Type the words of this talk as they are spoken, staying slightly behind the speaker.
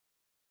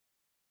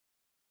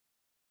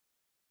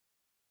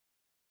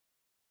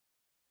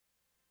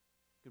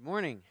Good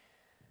morning.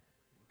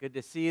 Good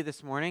to see you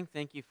this morning.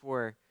 Thank you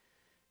for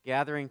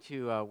gathering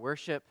to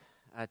worship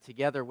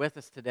together with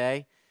us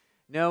today.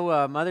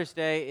 Mother's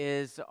Day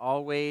is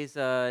always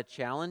a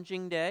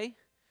challenging day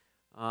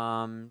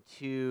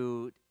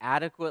to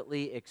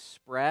adequately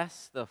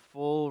express the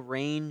full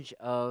range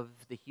of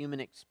the human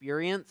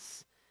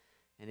experience,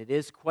 and it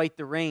is quite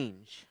the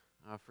range.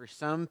 For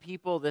some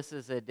people, this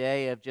is a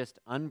day of just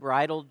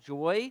unbridled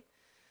joy.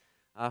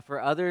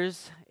 For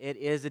others, it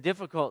is a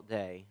difficult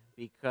day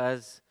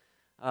because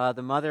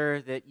the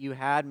mother that you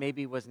had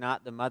maybe was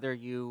not the mother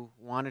you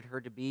wanted her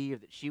to be or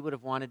that she would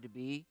have wanted to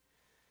be.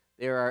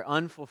 There are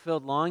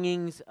unfulfilled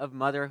longings of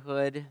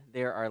motherhood.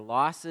 There are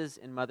losses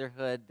in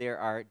motherhood. There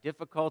are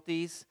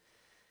difficulties.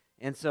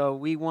 And so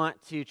we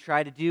want to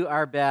try to do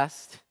our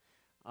best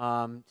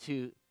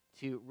to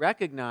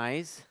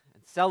recognize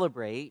and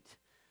celebrate,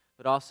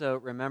 but also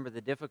remember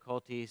the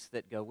difficulties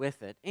that go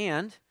with it.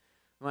 And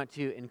we want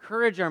to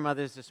encourage our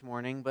mothers this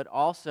morning, but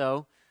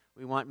also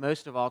we want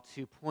most of all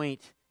to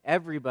point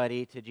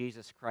everybody to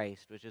Jesus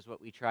Christ, which is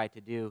what we try to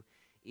do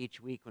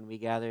each week when we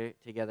gather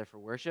together for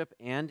worship,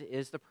 and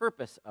is the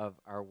purpose of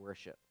our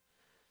worship.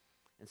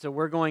 And so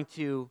we're going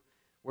to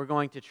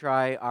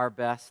try our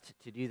best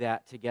to do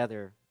that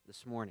together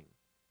this morning.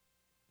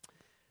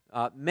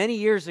 Many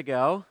years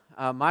ago,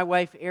 my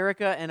wife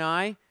Erica and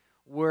I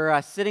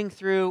were sitting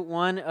through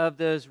one of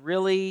those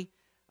really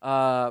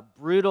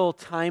brutal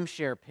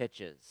timeshare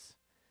pitches.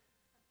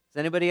 Has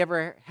anybody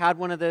ever had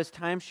one of those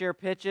timeshare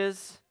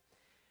pitches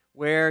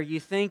where you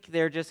think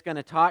they're just going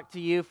to talk to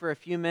you for a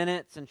few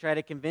minutes and try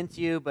to convince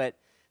you, but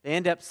they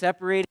end up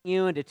separating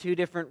you into two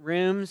different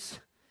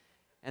rooms,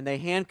 and they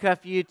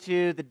handcuff you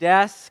to the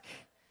desk,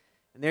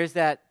 and there's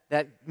that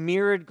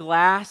mirrored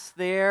glass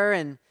there,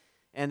 and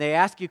they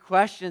ask you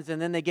questions,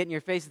 and then they get in your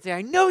face and say,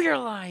 "I know you're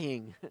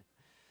lying."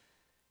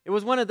 It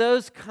was one of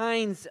those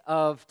kinds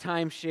of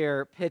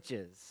timeshare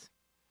pitches.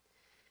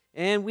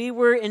 And we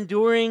were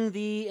enduring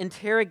the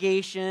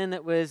interrogation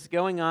that was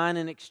going on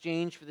in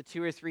exchange for the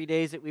 2 or 3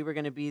 days that we were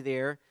going to be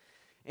there.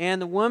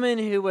 And the woman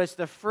who was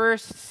the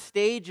first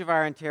stage of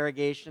our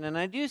interrogation, and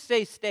I do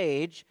say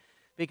stage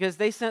because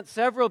they sent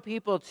several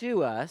people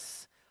to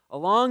us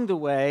along the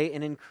way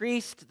and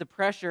increased the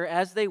pressure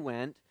as they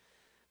went.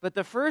 But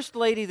the first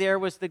lady there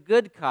was the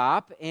good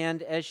cop,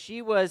 and as she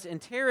was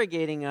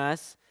interrogating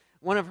us,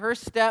 one of her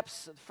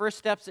first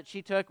steps that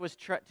she took was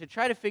to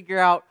try to figure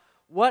out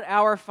what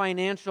our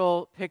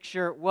financial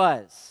picture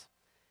was.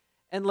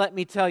 And let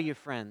me tell you,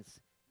 friends,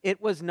 it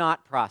was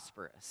not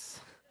prosperous.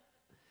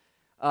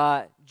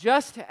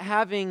 Just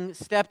having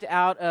stepped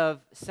out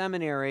of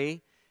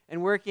seminary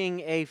and working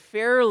a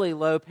fairly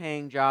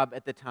low-paying job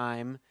at the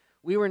time,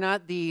 we were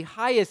not the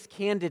highest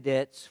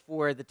candidates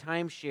for the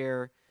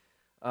timeshare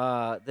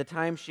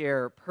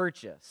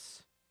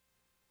purchase.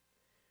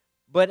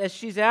 But as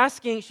she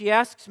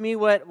asks me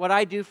what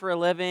I do for a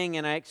living,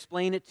 and I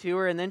explain it to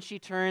her, and then she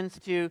turns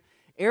to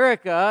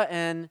Erica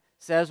and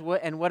says,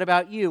 "What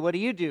about you? What do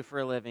you do for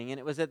a living?" And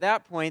it was at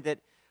that point that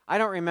I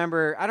don't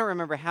remember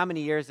how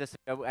many years this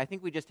ago. I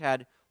think we just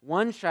had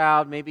one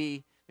child.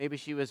 Maybe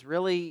she was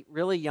really,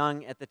 really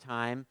young at the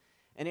time.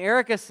 And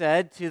Erica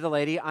said to the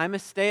lady, "I'm a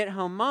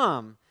stay-at-home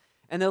mom."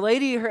 And the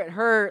lady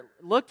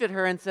looked at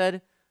her and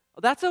said, "Oh,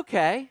 that's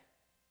okay."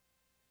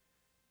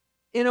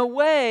 In a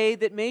way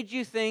that made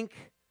you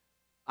think,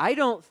 I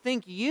don't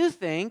think you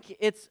think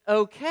it's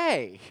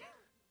okay.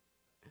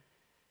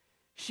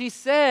 She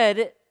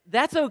said,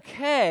 "That's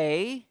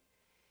okay,"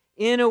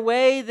 in a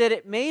way that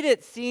it made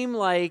it seem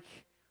like,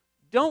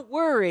 don't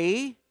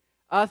worry,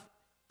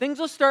 things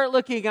will start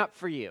looking up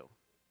for you.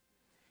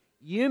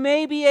 You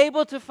may be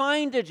able to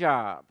find a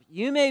job.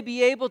 You may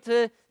be able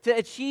to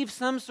achieve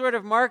some sort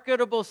of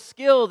marketable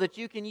skill that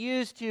you can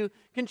use to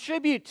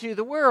contribute to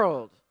the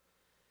world.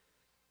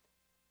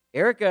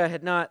 Erica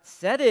had not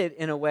said it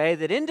in a way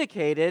that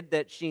indicated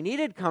that she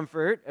needed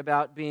comfort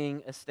about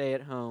being a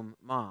stay-at-home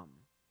mom.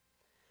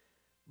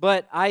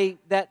 But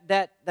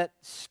that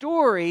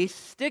story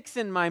sticks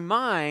in my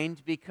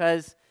mind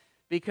because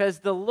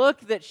the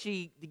look that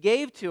she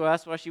gave to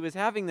us while she was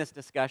having this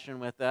discussion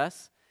with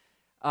us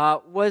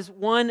was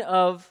one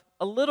of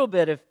a little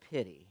bit of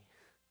pity.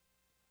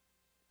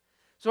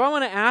 So I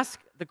want to ask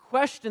the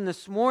question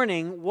this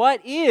morning: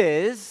 what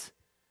is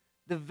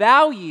the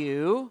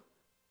value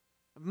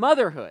of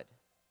motherhood?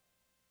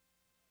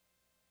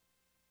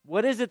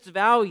 What is its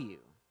value?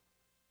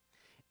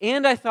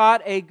 And I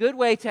thought a good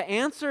way to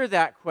answer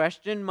that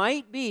question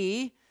might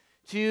be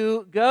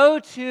to go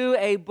to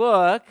a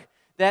book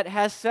that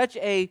has such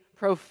a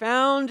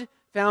profound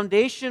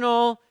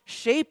foundational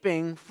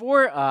shaping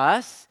for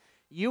us.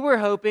 You were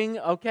hoping,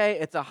 okay,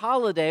 it's a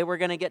holiday, we're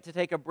going to get to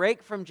take a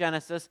break from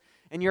Genesis,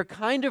 and you're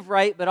kind of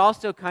right, but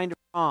also kind of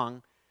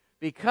wrong,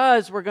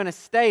 because we're going to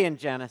stay in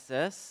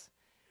Genesis,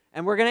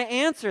 and we're going to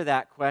answer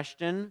that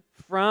question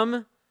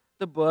from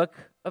the book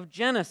of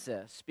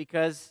Genesis,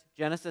 because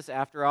Genesis,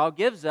 after all,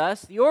 gives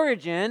us the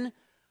origin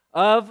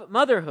of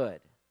motherhood.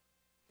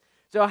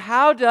 So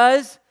how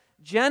does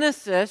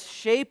Genesis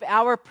shape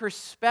our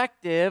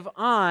perspective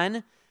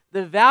on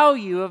the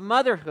value of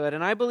motherhood.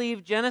 And I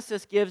believe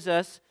Genesis gives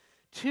us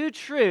two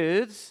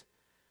truths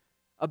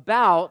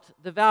about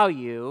the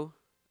value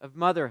of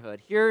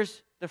motherhood.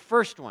 Here's the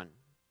first one.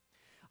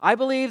 I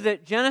believe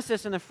that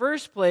Genesis, in the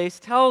first place,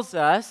 tells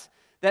us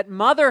that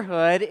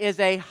motherhood is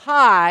a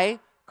high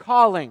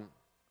calling.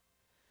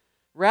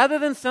 Rather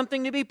than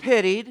something to be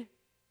pitied,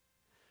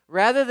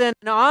 rather than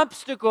an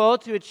obstacle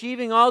to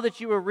achieving all that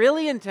you were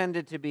really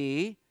intended to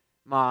be,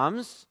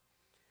 moms,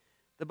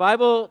 the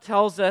Bible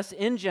tells us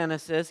in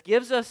Genesis,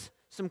 gives us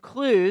some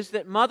clues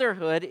that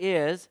motherhood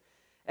is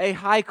a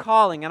high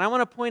calling. And I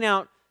want to point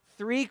out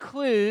 3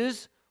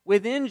 clues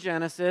within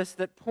Genesis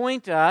that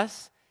point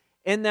us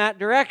in that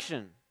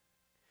direction.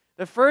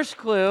 The first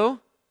clue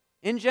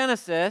in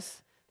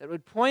Genesis that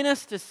would point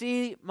us to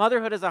see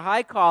motherhood as a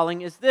high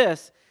calling is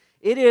this.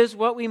 It is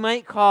what we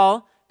might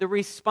call the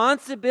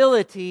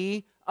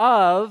responsibility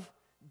of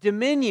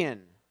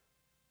dominion.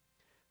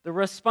 The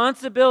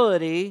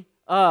responsibility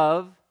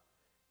of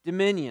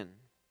dominion.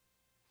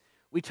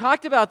 We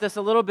talked about this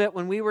a little bit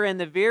when we were in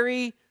the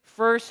very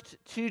first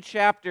 2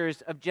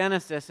 chapters of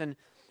Genesis, and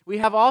we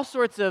have all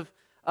sorts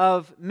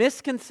of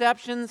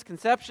misconceptions,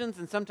 conceptions,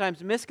 and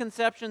sometimes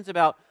misconceptions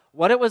about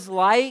what it was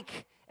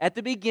like at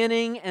the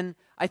beginning. And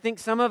I think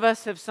some of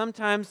us have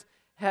sometimes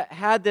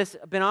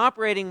been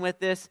operating with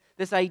this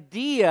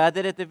idea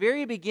that at the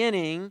very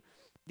beginning,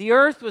 the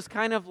earth was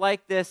kind of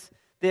like this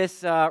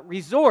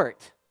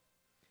resort.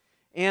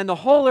 And the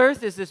whole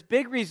earth is this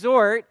big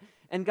resort,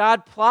 and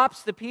God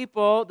plops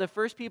the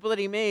first people that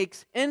He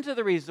makes, into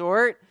the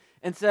resort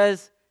and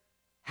says,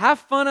 have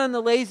fun on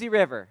the lazy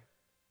river.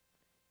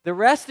 The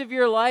rest of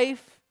your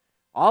life,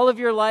 all of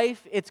your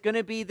life, it's going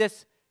to be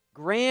this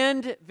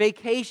grand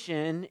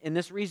vacation in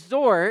this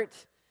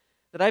resort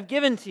that I've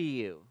given to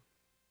you.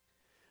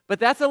 But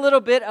that's a little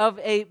bit of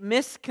a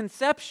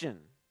misconception.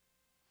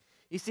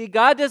 You see,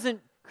 God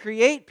doesn't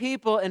create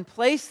people and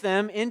place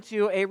them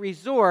into a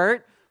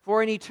resort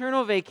for an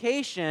eternal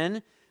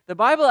vacation. The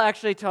Bible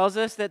actually tells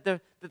us that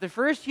the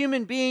first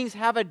human beings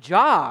have a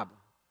job.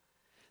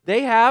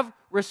 They have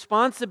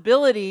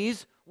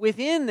responsibilities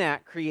within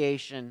that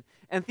creation.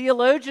 And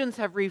theologians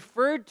have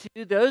referred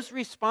to those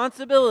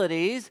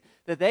responsibilities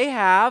that they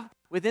have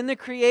within the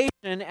creation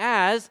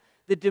as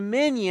the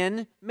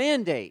dominion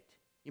mandate.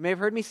 You may have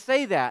heard me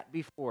say that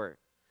before.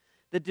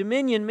 The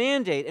dominion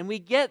mandate. And we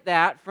get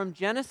that from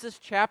Genesis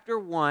chapter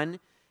 1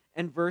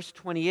 and verse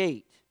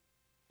 28.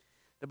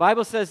 The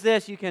Bible says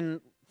this. You can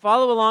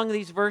follow along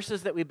these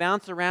verses that we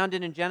bounce around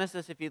in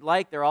Genesis if you'd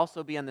like. They'll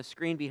also be on the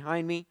screen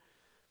behind me.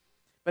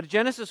 But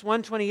Genesis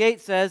 1:28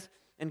 says,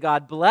 and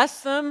God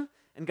blessed them,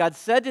 and God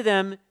said to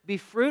them, be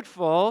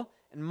fruitful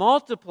and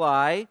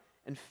multiply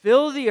and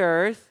fill the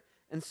earth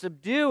and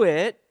subdue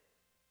it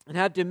and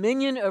have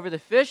dominion over the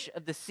fish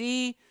of the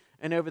sea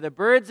and over the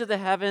birds of the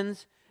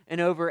heavens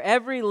and over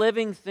every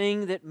living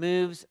thing that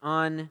moves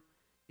on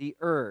the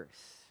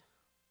earth.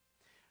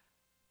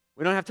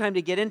 We don't have time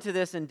to get into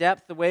this in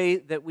depth the way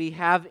that we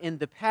have in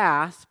the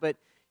past, but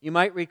you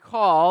might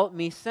recall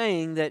me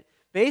saying that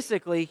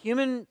basically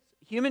human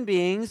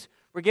beings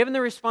were given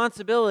the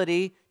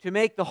responsibility to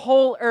make the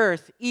whole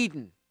earth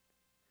Eden.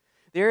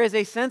 There is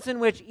a sense in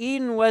which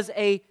Eden was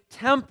a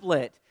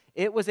template.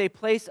 It was a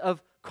place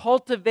of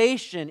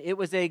cultivation. It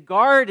was a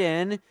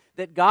garden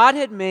that God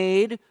had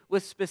made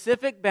with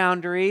specific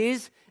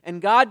boundaries,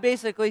 and God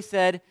basically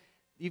said,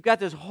 you've got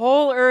this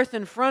whole earth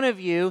in front of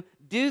you,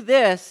 do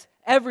this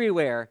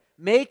everywhere.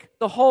 Make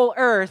the whole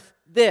earth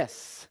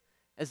this,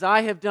 as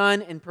I have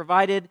done and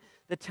provided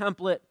the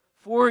template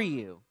for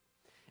you.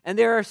 And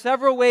there are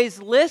several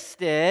ways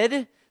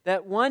listed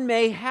that one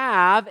may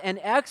have and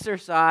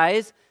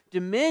exercise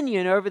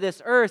dominion over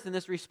this earth and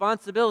this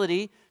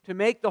responsibility to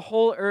make the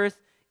whole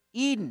earth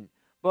Eden.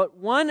 But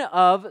one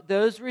of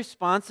those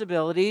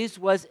responsibilities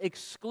was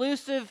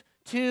exclusive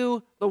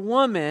to the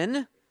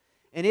woman,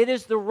 and it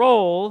is the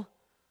role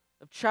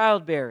of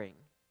childbearing.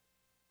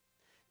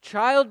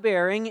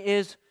 Childbearing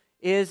is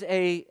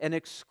an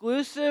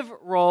exclusive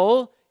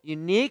role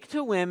unique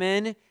to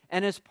women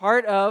and is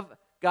part of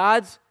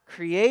God's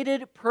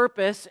created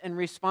purpose and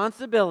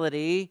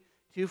responsibility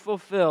to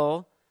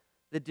fulfill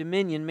the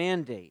dominion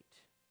mandate.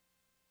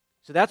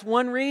 So that's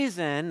one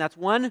reason, that's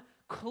one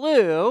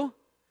clue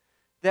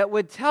that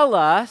would tell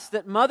us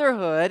that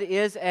motherhood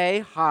is a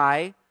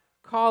high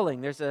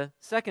calling. There's a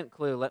second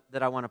clue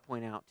that I want to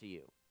point out to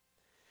you.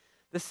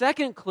 The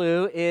second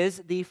clue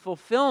is the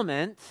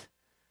fulfillment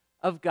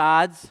of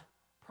God's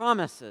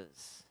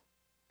promises.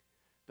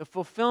 The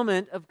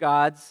fulfillment of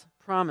God's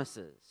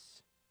promises.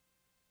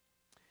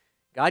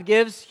 God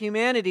gives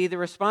humanity the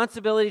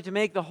responsibility to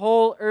make the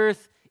whole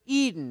earth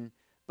Eden,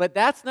 but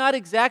that's not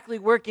exactly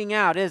working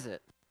out, is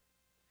it?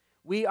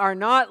 We are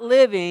not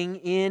living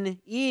in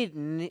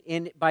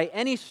Eden by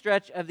any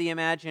stretch of the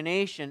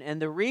imagination, and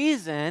the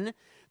reason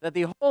that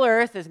the whole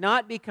earth has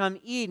not become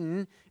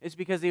Eden is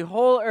because the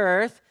whole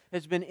earth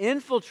has been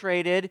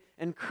infiltrated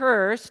and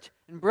cursed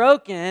and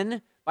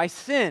broken by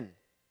sin.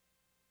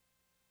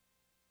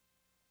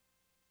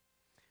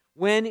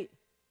 When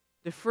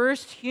the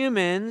first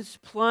humans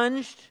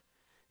plunged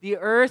the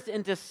earth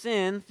into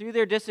sin through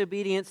their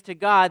disobedience to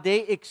God,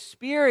 they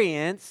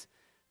experience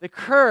the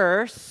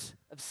curse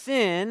of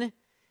sin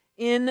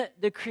in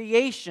the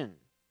creation.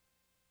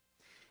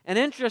 And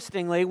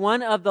interestingly,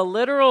 one of the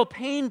literal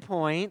pain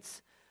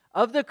points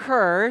of the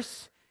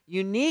curse,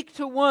 unique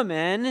to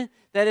woman,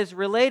 that is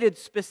related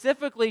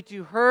specifically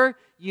to her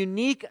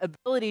unique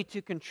ability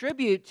to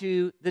contribute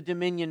to the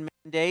dominion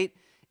mandate,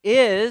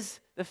 is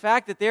the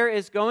fact that there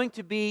is going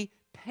to be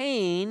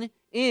pain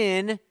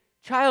in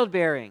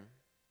childbearing.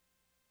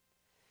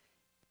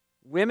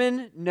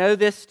 Women know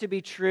this to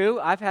be true.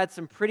 I've had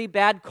some pretty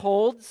bad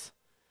colds,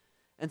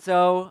 and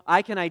so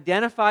I can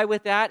identify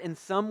with that in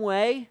some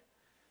way.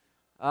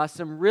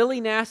 Some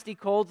really nasty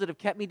colds that have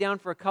kept me down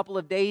for a couple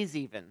of days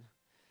even.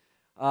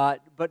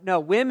 But no,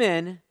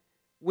 women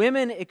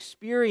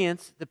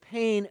experience the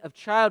pain of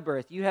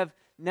childbirth. You have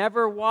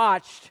never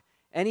watched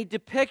any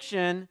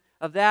depiction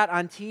of that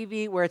on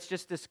TV where it's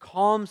just this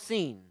calm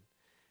scene,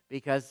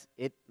 because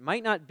it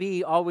might not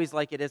be always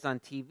like it is on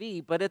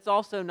TV, but it's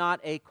also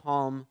not a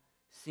calm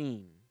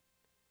scene.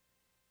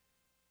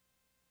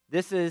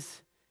 This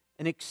is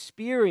an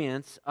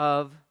experience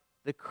of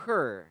the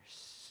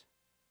curse.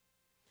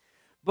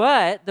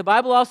 But the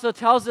Bible also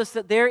tells us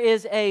that there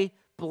is a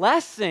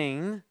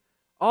blessing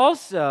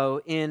also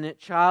in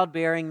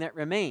childbearing that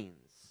remains.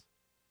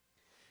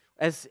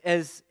 As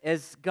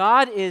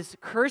God is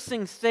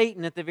cursing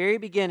Satan at the very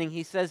beginning,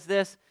 he says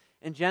this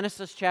in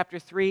Genesis chapter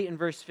 3 and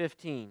verse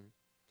 15.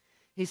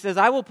 He says,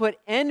 I will put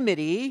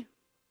enmity.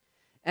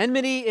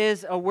 Enmity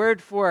is a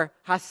word for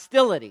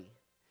hostility.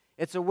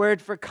 It's a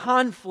word for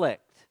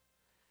conflict.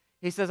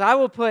 He says, I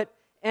will put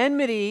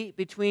enmity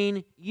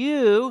between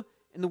you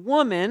and the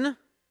woman,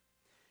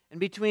 and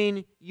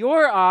between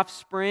your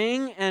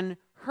offspring and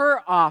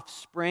her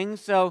offspring.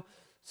 So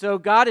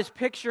God is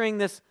picturing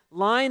this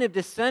line of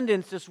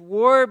descendants, this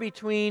war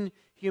between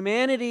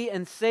humanity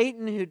and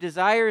Satan, who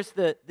desires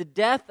the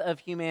death of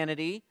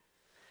humanity.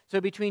 So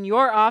between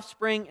your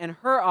offspring and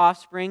her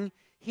offspring,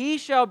 he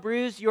shall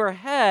bruise your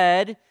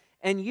head,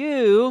 and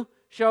you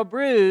shall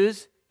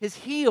bruise his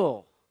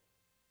heel.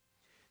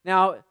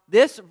 Now,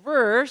 this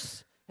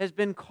verse has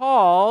been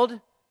called,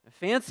 a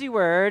fancy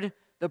word,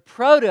 the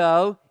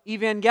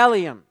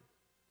proto-evangelium.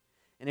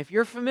 And if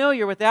you're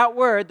familiar with that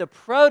word, the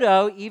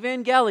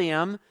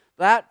proto-evangelium,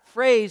 that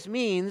phrase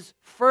means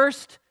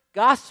first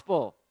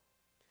gospel.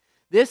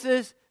 This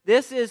is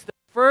the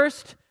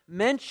first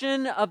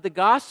mention of the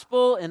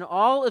gospel in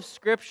all of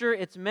Scripture.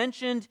 It's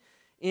mentioned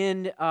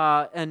in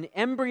an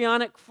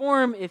embryonic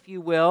form, if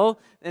you will,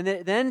 and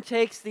it then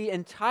takes the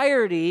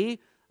entirety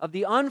of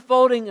the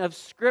unfolding of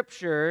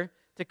Scripture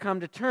to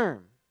come to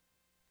term.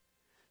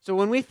 So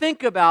when we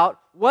think about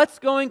what's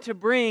going to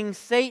bring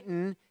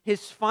Satan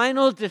his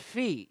final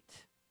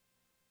defeat,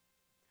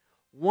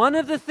 one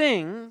of the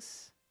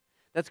things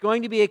that's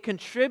going to be a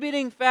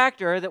contributing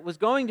factor, that was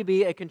going to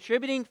be a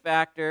contributing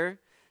factor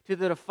to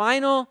the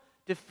final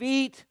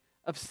defeat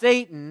of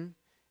Satan,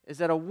 is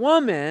that a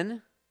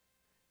woman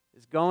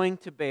is going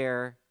to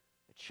bear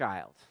a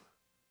child.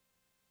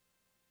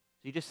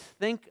 So you just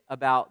think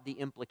about the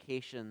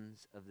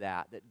implications of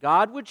that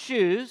God would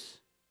choose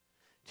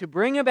to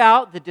bring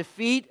about the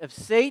defeat of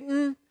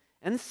Satan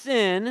and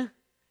sin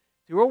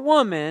through a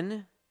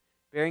woman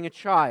bearing a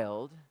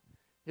child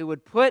who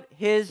would put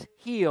his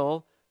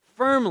heel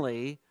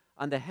firmly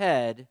on the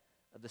head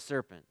of the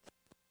serpent.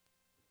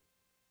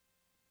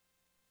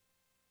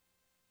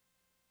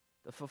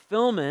 The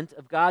fulfillment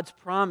of God's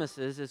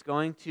promises is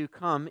going to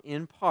come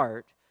in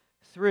part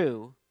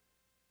through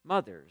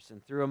mothers,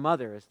 and through a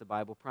mother, as the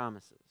Bible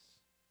promises.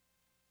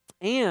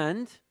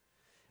 And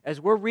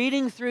as we're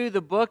reading through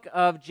the book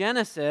of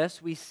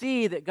Genesis, we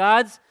see that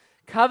God's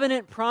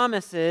covenant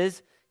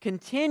promises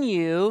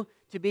continue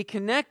to be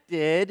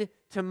connected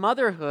to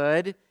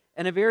motherhood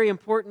in a very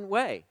important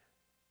way.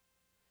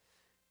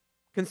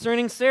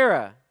 Concerning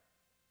Sarah,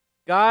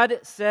 God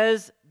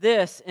says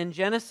this in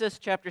Genesis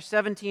chapter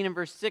 17 and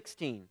verse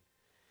 16.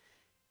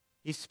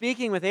 He's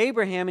speaking with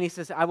Abraham, and he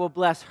says, I will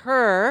bless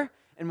her,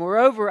 and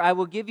moreover, I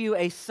will give you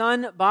a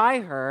son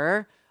by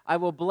her. I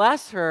will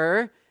bless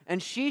her,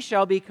 and she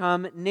shall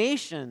become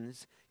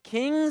nations.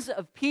 Kings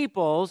of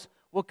peoples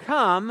will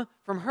come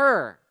from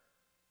her.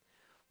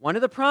 One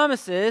of the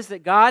promises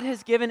that God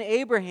has given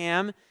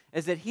Abraham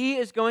is that he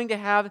is going to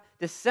have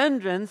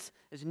descendants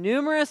as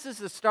numerous as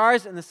the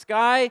stars in the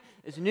sky,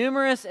 as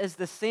numerous as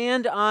the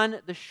sand on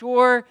the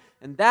shore,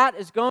 and that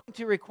is going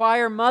to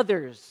require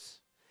mothers.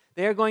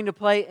 They are going to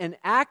play an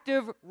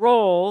active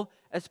role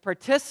as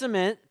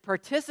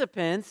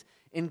participants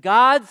in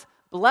God's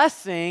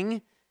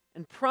blessing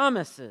and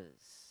promises.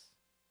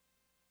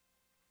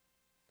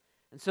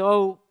 And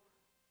so,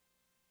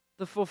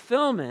 the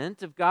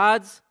fulfillment of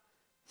God's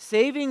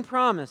saving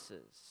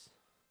promises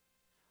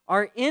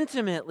are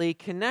intimately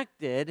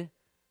connected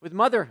with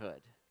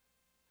motherhood,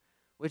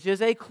 which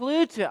is a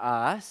clue to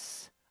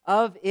us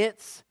of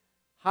its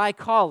high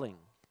calling.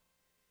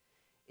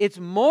 It's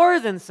more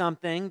than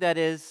something that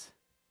is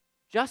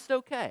just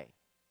okay.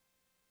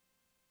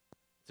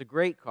 It's a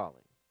great calling.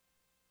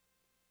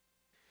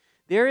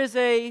 There is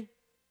a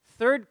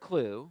third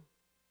clue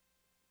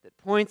that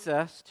points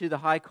us to the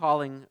high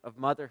calling of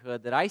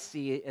motherhood that I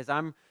see as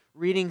I'm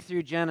reading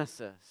through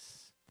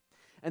Genesis.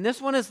 And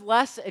this one is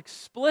less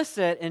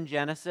explicit in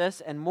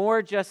Genesis and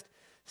more just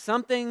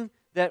something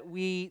that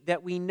we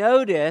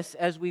notice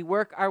as we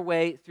work our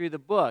way through the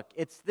book.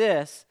 It's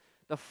this: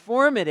 the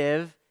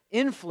formative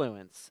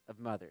influence of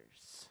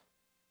mothers.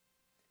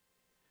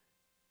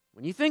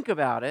 When you think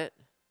about it,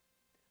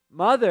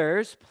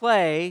 mothers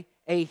play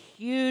a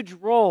huge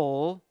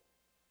role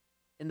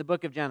in the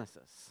book of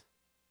Genesis.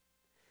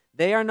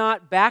 They are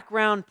not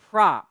background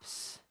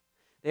props.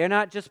 They are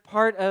not just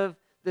part of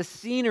the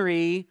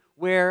scenery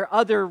where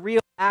other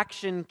real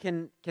action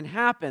can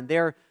happen.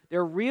 They're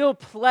real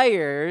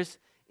players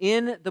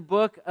in the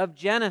book of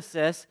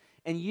Genesis,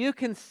 and you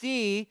can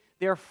see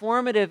their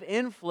formative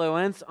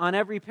influence on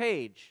every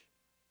page.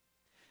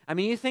 I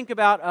mean, you think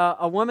about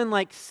a woman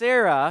like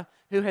Sarah,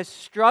 who has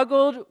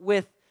struggled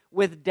with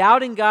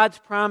doubting God's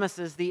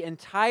promises the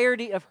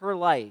entirety of her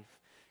life.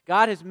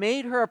 God has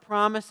made her a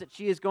promise that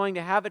she is going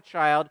to have a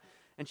child,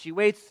 and she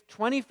waits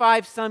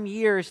 25 some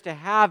years to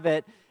have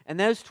it, and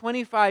those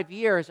 25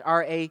 years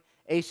are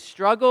a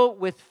struggle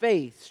with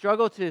faith,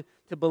 struggle to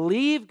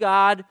believe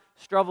God,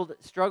 struggle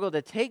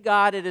to take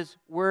God at His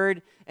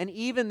word, and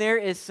even there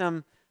is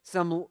some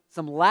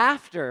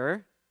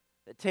laughter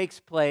that takes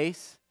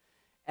place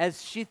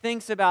as she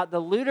thinks about the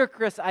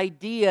ludicrous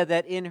idea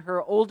that in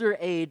her older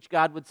age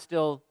God would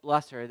still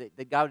bless her,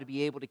 that God would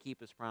be able to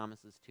keep His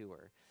promises to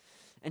her.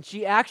 And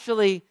she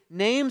actually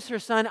names her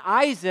son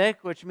Isaac,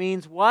 which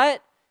means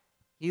what?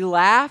 He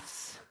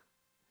laughs.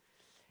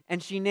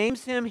 And she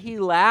names him He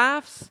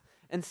Laughs,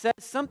 and says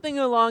something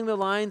along the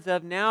lines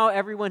of, now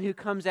everyone who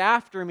comes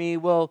after me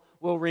will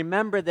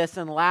remember this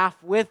and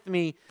laugh with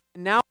me.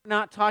 And now we're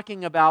not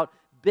talking about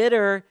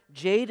bitter,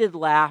 jaded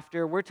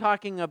laughter. We're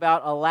talking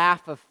about a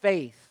laugh of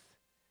faith.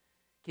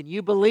 Can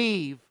you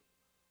believe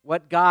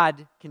what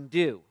God can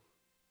do?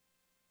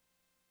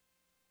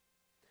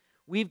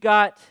 We've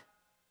got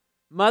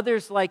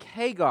mothers like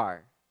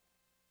Hagar,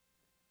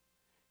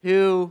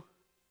 who,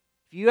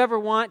 if you ever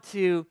want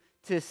to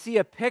see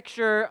a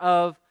picture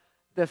of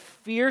the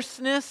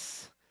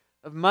fierceness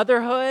of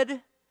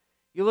motherhood,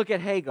 you look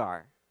at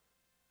Hagar.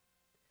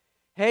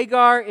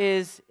 Hagar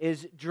is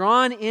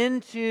drawn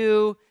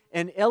into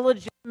an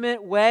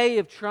illegitimate way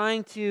of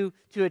trying to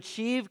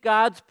achieve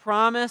God's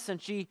promise,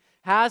 and she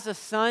has a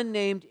son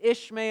named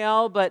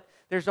Ishmael, but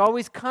there's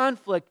always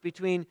conflict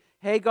between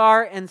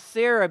Hagar and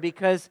Sarah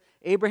because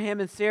Abraham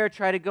and Sarah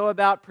try to go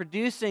about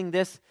producing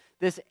this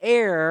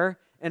heir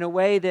in a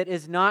way that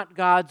is not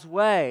God's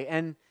way.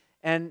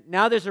 And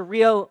now there's a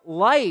real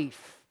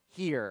life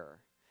here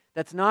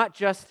that's not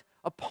just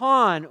a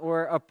pawn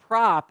or a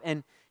prop.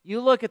 And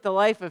you look at the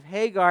life of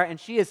Hagar, and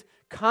she is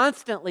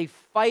constantly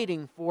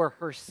fighting for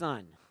her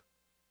son.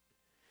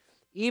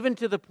 Even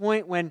to the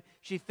point when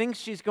she thinks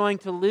she's going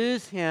to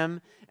lose him,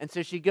 and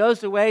so she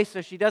goes away so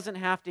she doesn't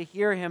have to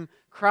hear him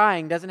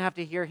crying, doesn't have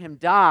to hear him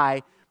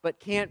die, but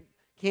can't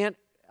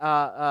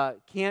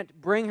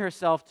bring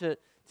herself to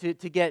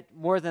get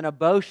more than a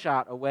bow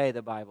shot away,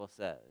 the Bible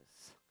says.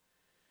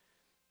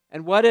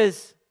 And what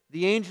does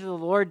the angel of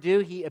the Lord do?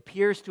 He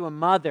appears to a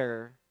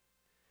mother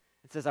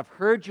and says, I've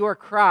heard your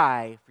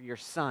cry for your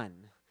son.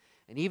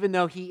 And even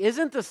though he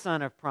isn't the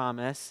son of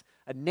promise,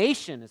 a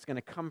nation is going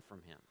to come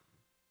from him.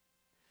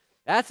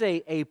 That's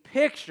a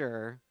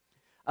picture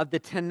of the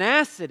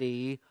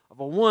tenacity of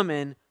a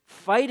woman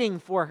fighting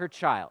for her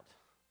child.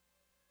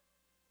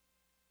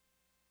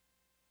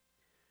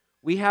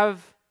 We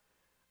have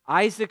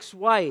Isaac's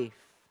wife,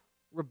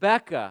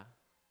 Rebekah,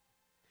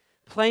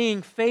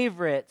 playing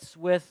favorites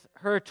with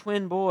her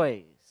twin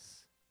boys.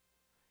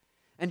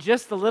 And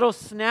just the little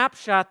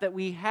snapshot that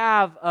we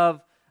have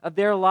of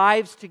their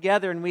lives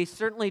together, and we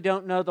certainly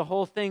don't know the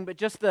whole thing, but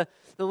just the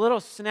little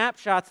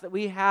snapshots that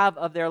we have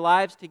of their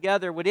lives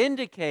together would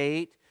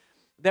indicate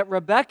that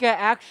Rebekah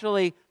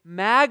actually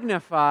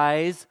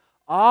magnifies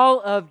all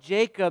of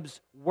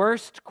Jacob's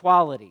worst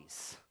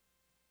qualities.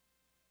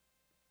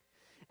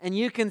 And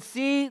you can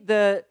see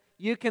the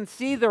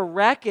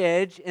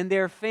wreckage in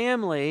their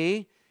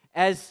family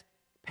as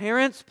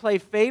parents play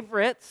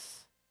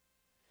favorites,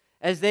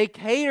 as they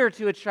cater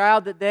to a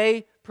child that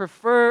they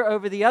prefer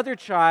over the other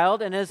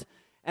child, and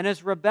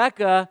as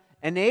Rebekah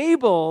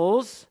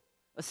enables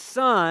a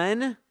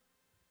son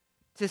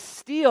to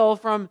steal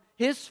from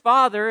his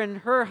father and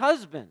her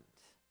husband.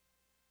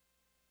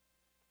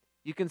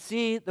 You can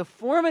see the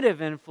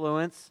formative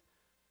influence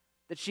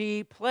that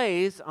she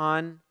plays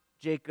on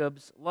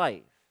Jacob's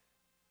life.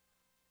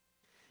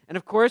 And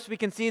of course, we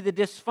can see the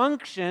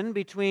dysfunction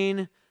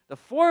between the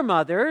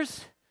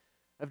foremothers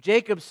of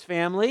Jacob's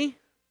family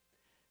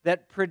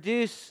that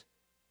produce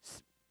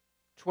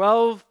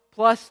 12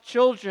 plus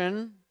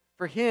children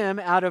for him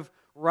out of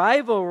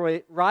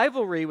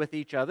rivalry with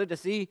each other to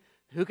see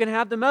who can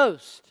have the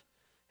most,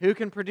 who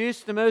can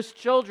produce the most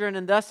children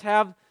and thus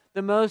have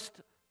the most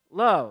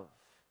love.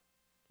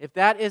 If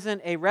that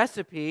isn't a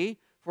recipe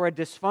for a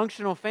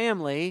dysfunctional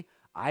family,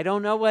 I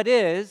don't know what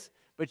is,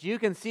 but you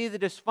can see the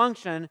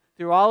dysfunction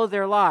through all of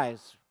their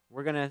lives.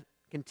 We're going to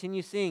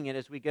continue seeing it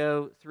as we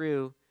go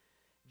through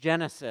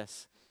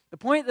Genesis. The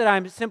point that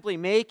I'm simply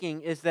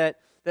making is that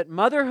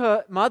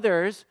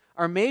mothers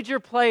are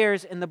major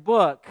players in the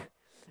book,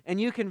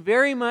 and you can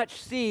very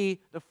much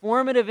see the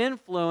formative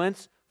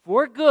influence,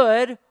 for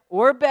good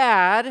or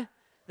bad,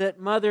 that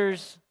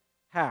mothers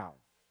have.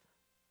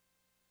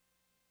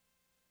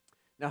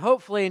 Now,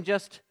 hopefully, in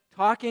just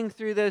talking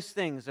through those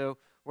things, so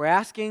we're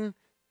asking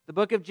the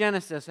book of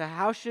Genesis,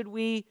 how should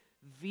we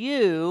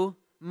view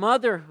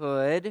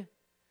motherhood?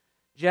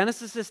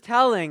 Genesis is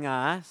telling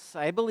us,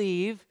 I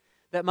believe,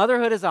 that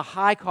motherhood is a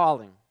high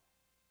calling.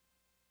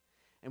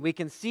 And we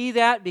can see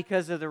that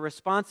because of the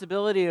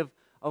responsibility of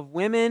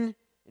women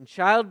in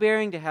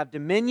childbearing to have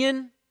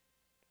dominion.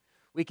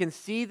 We can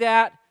see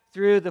that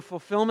through the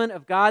fulfillment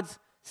of God's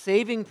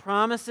saving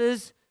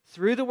promises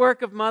through the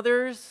work of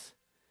mothers.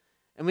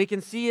 And we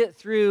can see it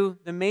through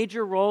the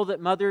major role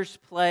that mothers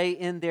play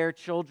in their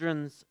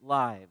children's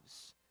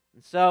lives.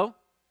 And so,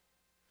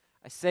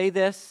 I say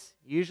this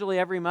usually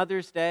every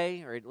Mother's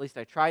Day, or at least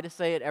I try to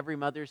say it every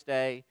Mother's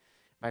Day.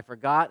 If I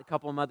forgot a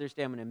couple of Mother's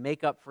Day, I'm going to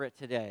make up for it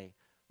today.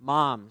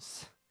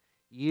 Moms,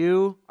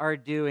 you are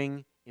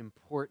doing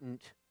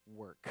important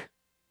work.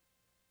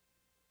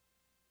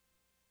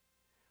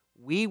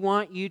 We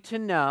want you to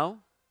know,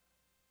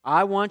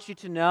 I want you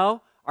to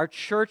know, our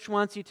church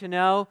wants you to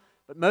know,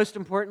 but most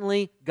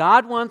importantly,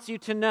 God wants you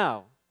to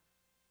know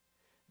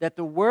that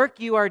the work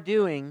you are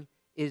doing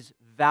is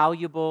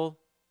valuable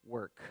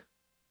work.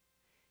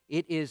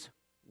 It is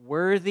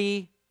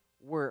worthy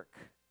work.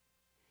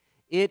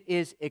 It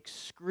is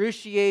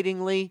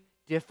excruciatingly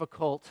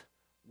difficult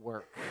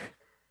work.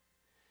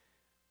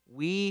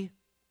 We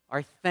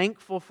are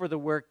thankful for the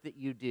work that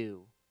you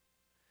do.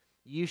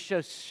 You show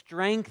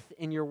strength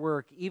in your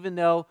work, even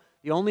though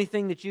the only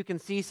thing that you can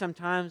see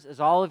sometimes is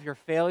all of your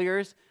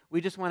failures.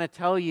 We just want to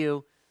tell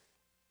you,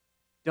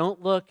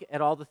 don't look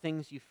at all the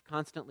things you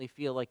constantly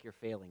feel like you're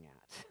failing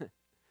at.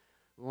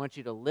 We want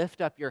you to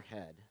lift up your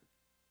head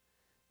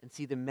and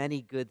see the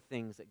many good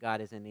things that God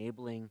is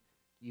enabling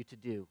you to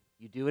do.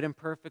 You do it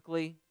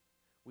imperfectly.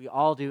 We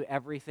all do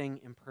everything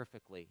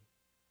imperfectly.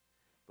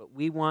 But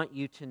we want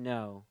you to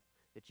know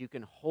that you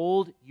can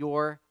hold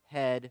your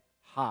head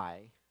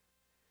high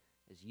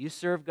as you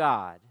serve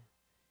God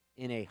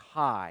in a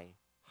high,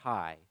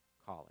 high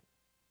calling.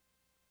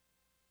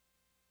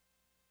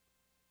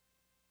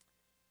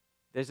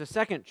 There's a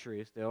second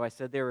truth, though. I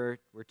said there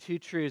were two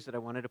truths that I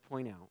wanted to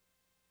point out.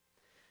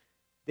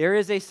 There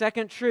is a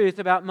second truth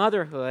about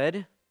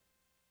motherhood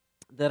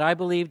that I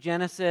believe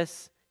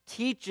Genesis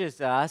teaches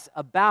us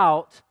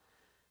about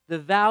the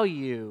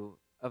value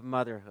of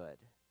motherhood.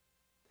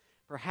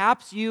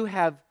 Perhaps you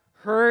have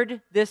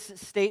heard this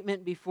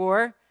statement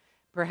before.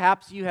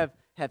 Perhaps you have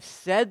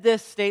said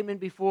this statement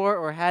before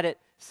or had it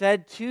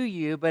said to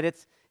you, but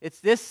it's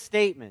this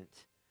statement.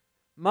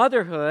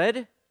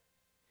 Motherhood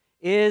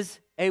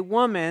is a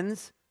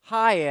woman's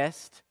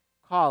highest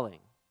calling.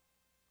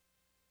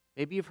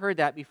 Maybe you've heard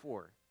that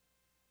before.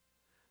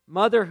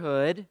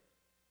 Motherhood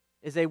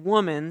is a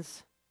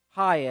woman's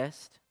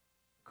highest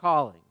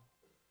calling.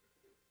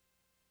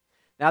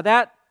 Now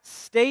that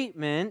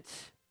statement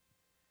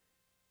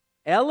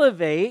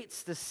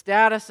elevates the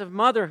status of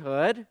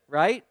motherhood,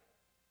 right?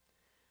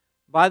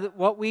 By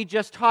what we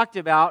just talked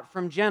about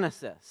from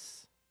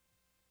Genesis.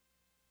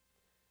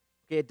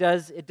 Okay,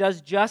 it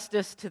does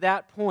justice to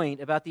that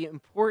point about the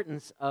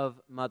importance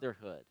of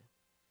motherhood.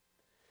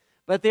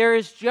 But there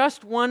is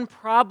just one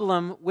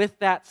problem with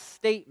that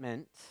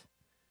statement,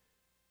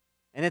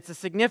 and it's a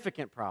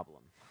significant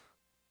problem.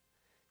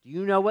 Do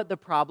you know what the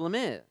problem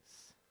is?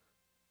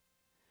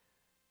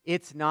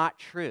 It's not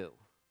true.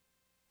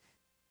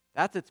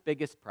 That's its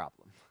biggest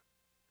problem.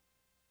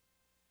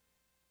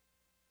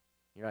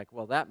 You're like,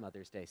 well, that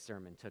Mother's Day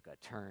sermon took a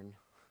turn.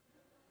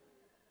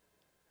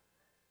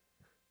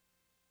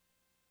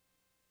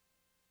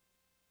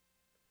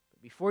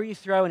 But before you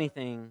throw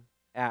anything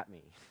at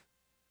me,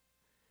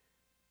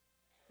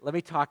 let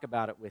me talk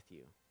about it with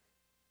you.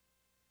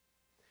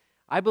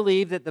 I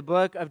believe that the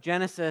book of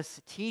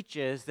Genesis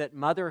teaches that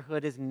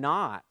motherhood is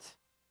not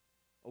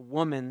a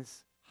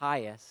woman's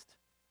highest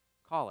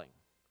calling.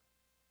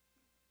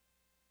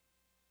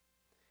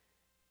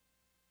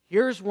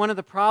 Here's one of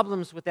the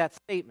problems with that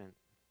statement.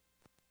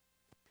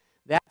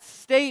 That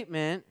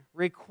statement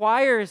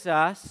requires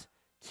us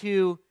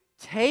to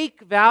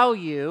take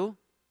value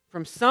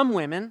from some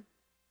women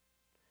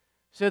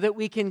so that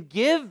we can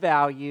give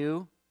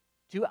value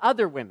to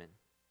other women.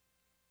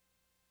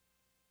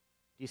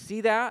 Do you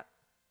see that?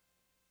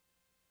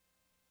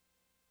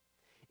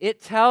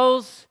 It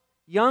tells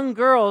young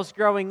girls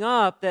growing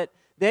up that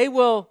they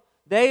will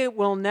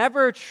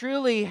never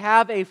truly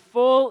have a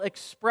full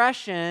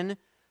expression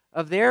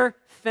of their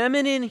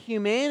feminine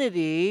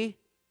humanity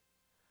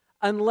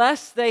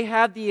unless they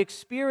have the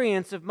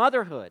experience of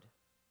motherhood.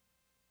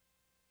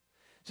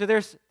 So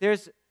there's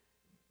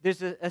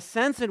a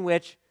sense in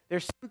which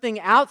there's something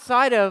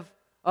outside of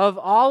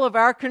all of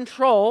our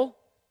control.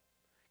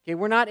 Okay,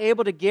 we're not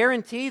able to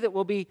guarantee that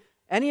we'll be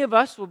any of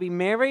us will be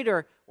married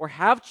or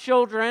have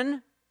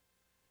children.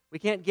 We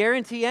can't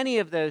guarantee any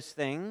of those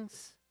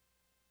things.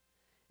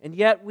 And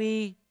yet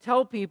we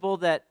tell people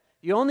that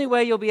the only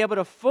way you'll be able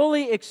to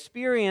fully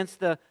experience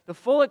the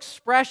full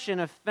expression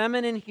of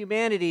feminine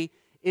humanity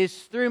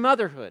is through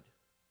motherhood.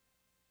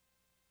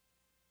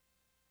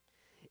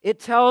 It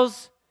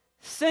tells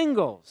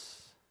single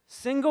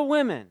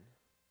women,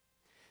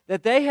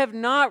 that they have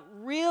not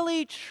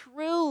really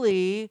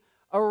truly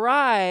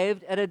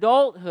arrived at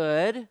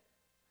adulthood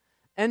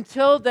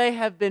until they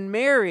have been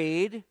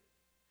married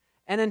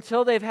and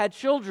until they've had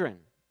children.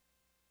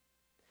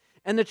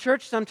 And the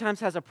church sometimes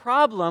has a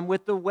problem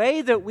with the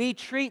way that we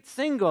treat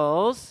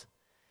singles,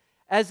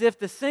 as if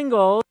the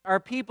singles are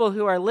people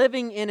who are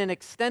living in an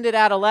extended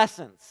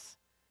adolescence.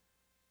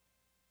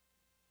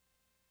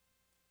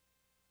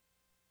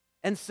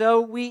 And so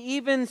we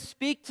even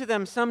speak to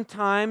them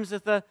sometimes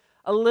with a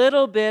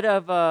little bit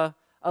of a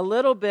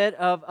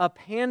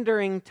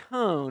pandering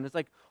tone. It's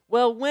like,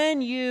 well,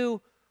 when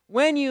you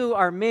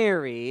are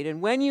married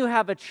and when you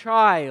have a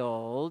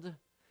child,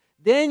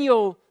 then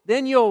you'll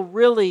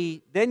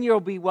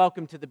be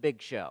welcome to the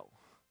big show.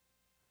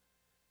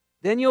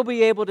 Then you'll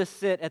be able to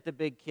sit at the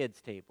big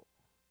kids table.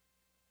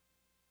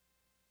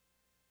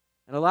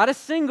 And a lot of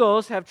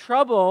singles have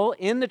trouble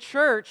in the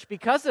church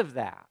because of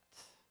that.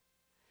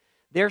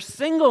 Their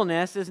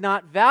singleness is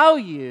not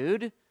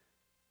valued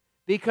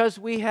because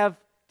we have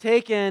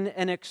taken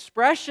an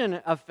expression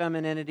of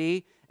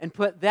femininity and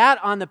put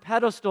that on the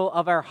pedestal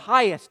of our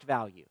highest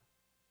value.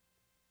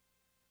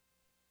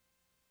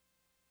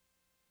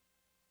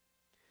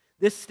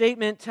 This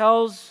statement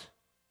tells,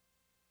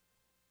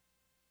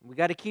 we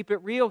got to keep it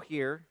real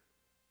here,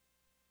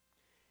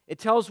 it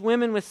tells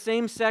women with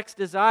same-sex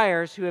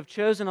desires who have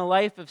chosen a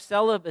life of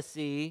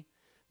celibacy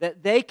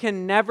that they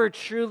can never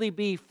truly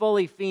be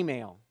fully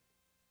female.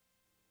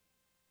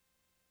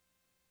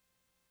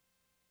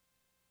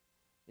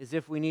 As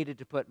if we needed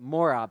to put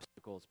more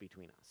obstacles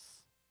between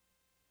us.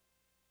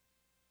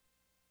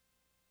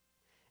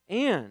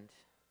 And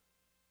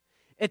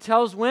it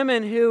tells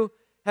women who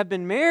have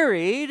been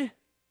married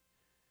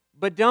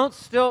but don't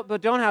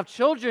have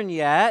children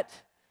yet,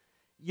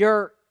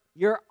 you're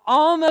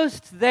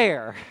almost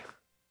there.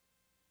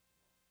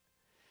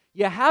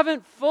 You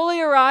haven't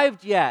fully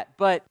arrived yet,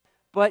 but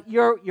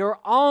you're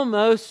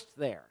almost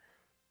there.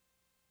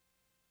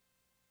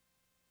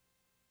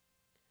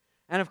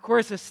 And of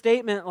course, a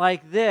statement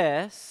like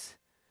this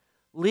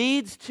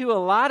leads to a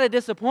lot of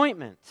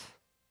disappointment.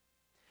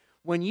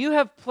 When you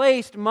have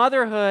placed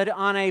motherhood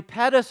on a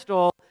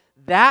pedestal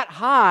that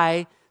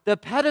high, the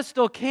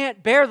pedestal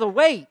can't bear the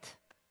weight.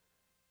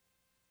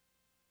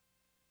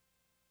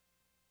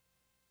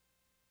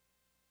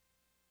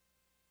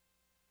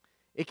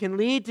 It can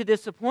lead to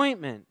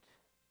disappointment.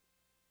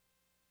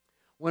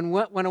 When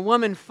a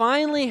woman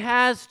finally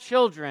has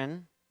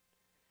children,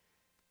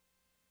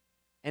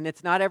 and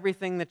it's not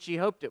everything that she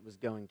hoped it was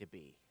going to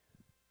be.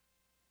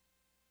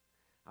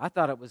 I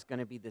thought it was going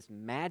to be this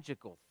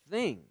magical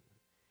thing.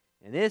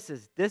 And this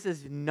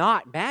is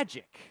not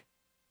magic.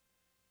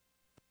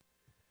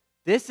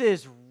 This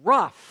is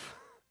rough.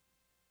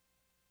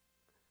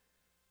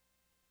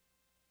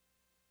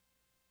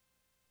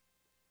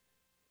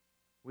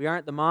 We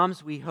aren't the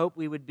moms we hope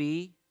we would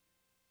be.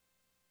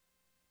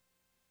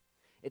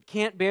 It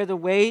can't bear the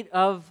weight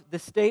of the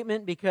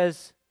statement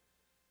because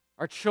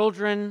our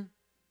children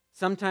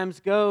sometimes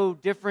go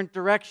different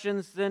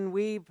directions than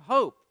we've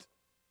hoped.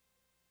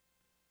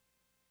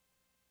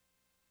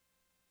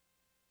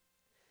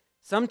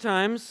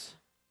 Sometimes,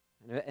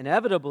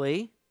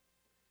 inevitably,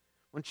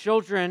 when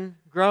children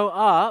grow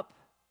up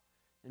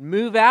and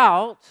move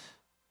out,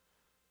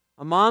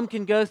 a mom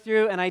can go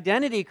through an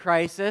identity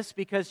crisis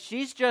because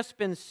she's just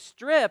been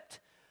stripped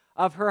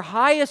of her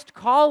highest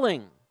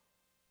calling.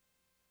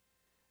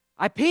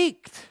 I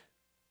peaked.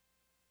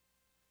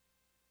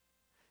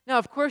 Now,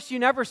 of course, you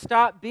never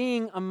stop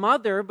being a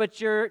mother, but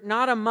you're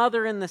not a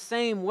mother in the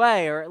same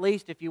way, or at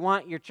least if you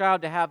want your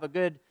child to have a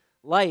good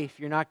life,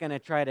 you're not going to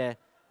try to...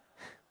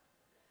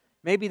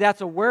 Maybe that's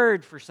a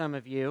word for some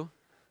of you.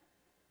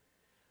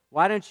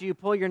 Why don't you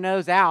pull your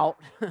nose out?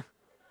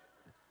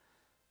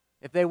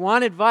 If they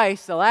want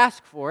advice, they'll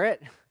ask for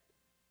it.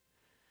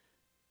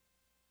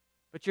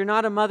 But you're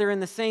not a mother in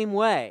the same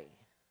way.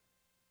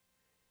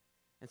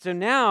 And so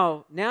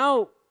now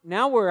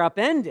we're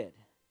upended.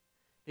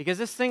 Because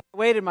this thing I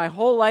waited my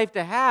whole life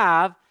to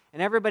have,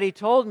 and everybody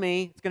told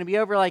me it's going to be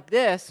over like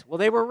this. Well,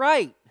 they were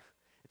right.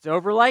 It's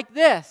over like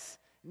this.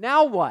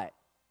 Now what?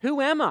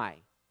 Who am I?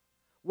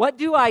 What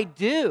do I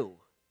do?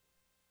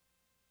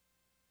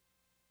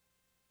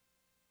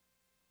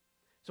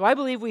 So I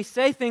believe we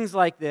say things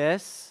like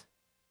this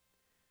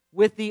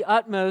with the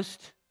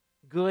utmost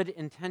good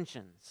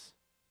intentions.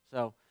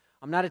 So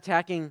I'm not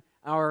attacking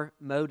our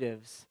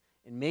motives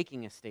in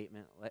making a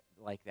statement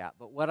like that.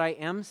 But what I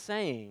am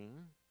saying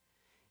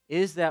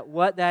is that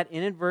what that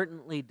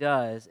inadvertently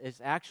does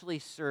is actually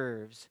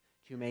serves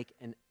to make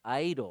an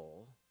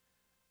idol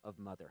of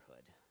motherhood.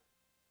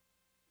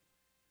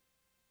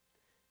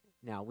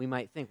 Now, we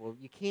might think, well,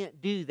 you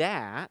can't do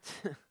that.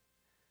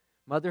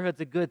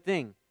 Motherhood's a good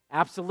thing.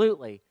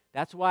 Absolutely.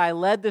 That's why I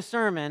led the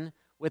sermon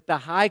with the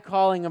high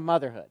calling of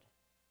motherhood.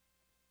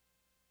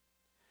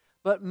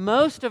 But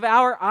most of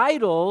our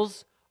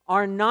idols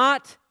are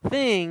not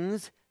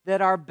things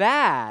that are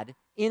bad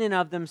in and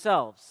of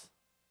themselves.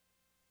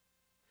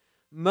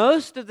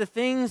 Most of the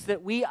things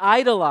that we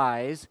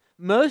idolize,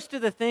 most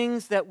of the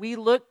things that we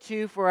look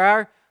to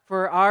for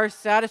our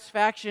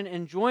satisfaction,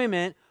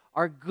 enjoyment,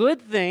 are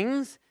good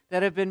things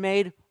that have been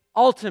made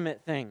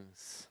ultimate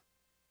things.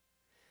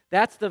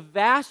 That's the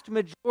vast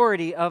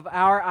majority of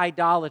our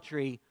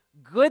idolatry.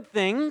 Good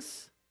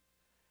things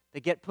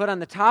that get put on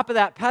the top of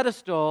that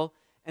pedestal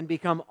and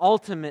become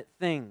ultimate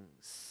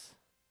things.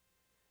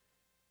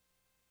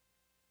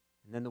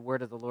 And then the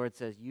word of the Lord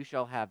says, "You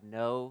shall have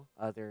no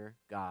other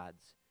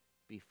gods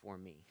before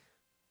me."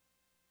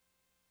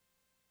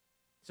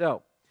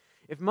 So,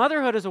 if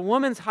motherhood is a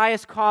woman's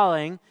highest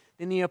calling,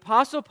 then the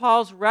Apostle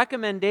Paul's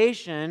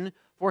recommendation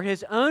for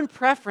his own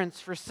preference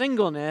for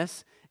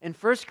singleness in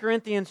 1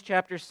 Corinthians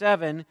chapter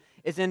 7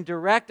 is in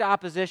direct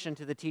opposition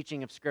to the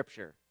teaching of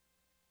Scripture.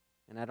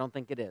 And I don't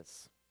think it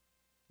is.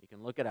 You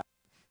can look it up.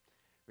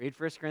 Read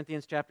 1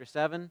 Corinthians chapter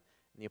 7, and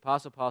the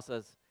Apostle Paul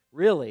says,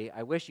 really,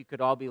 I wish you could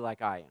all be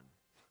like I am,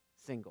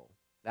 single.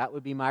 That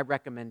would be my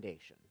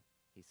recommendation,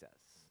 he says.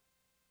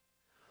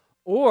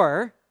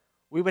 Or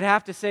we would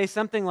have to say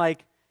something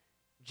like,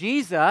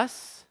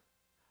 Jesus,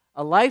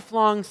 a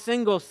lifelong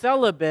single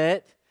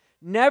celibate,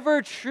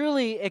 never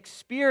truly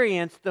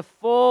experienced the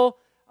full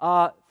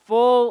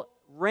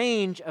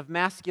range of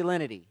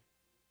masculinity.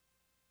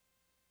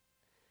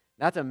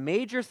 That's a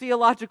major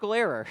theological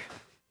error.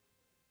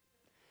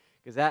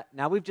 Because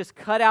now we've just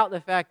cut out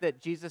the fact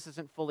that Jesus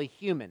isn't fully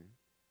human.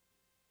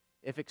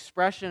 If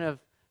expression of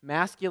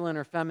masculine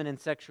or feminine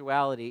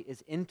sexuality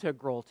is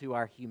integral to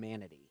our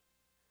humanity.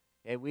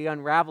 Okay, we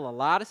unravel a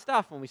lot of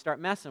stuff when we start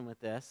messing with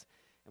this,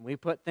 and we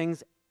put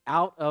things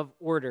out of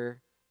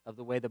order of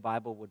the way the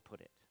Bible would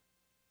put it.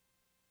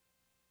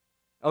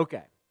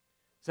 Okay,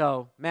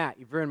 so Matt,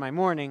 you've ruined my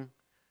morning.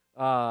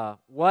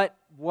 What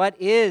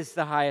is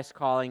the highest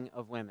calling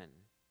of women?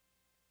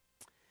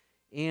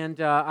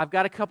 And I've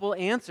got a couple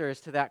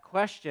answers to that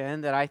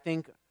question that I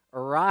think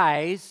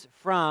arise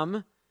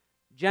from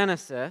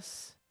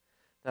Genesis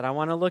that I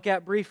want to look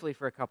at briefly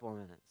for a couple of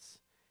minutes.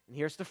 And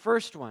here's the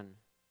first one.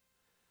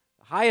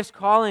 The highest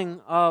calling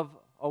of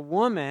a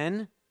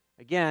woman,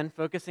 again,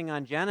 focusing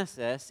on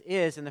Genesis,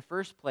 is, in the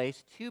first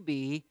place, to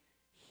be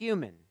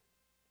human.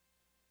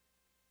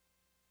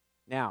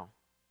 Now,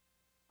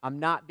 I'm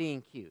not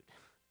being cute,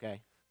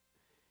 okay?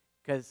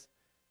 Because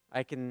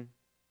I can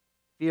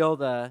feel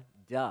the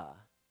duh.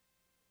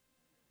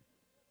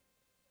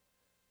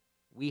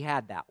 We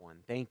had that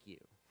one. Thank you.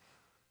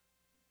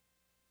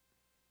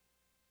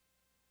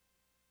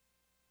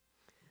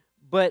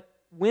 But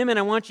women,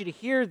 I want you to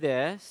hear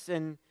this,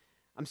 and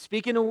I'm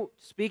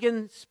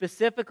speaking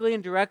specifically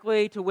and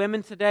directly to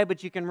women today,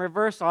 but you can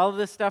reverse all of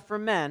this stuff for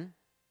men.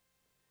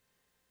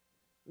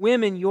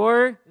 Women,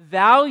 your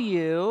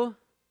value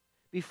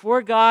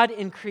before God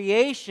in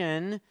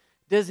creation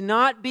does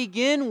not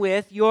begin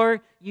with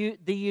the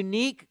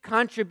unique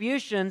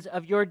contributions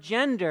of your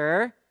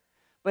gender,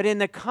 but in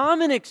the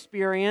common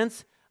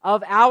experience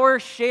of our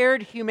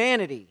shared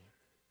humanity.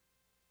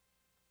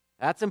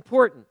 That's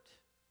important.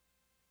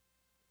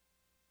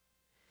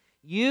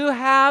 You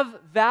have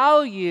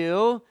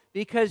value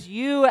because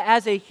you,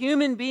 as a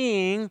human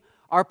being,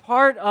 are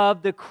part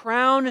of the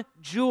crown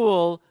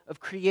jewel of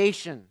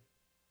creation.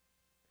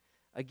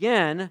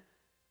 Again,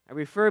 I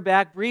refer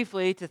back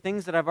briefly to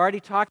things that I've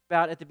already talked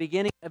about at the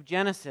beginning of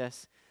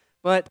Genesis.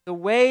 But the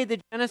way the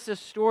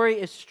Genesis story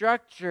is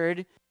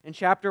structured in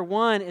chapter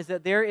 1 is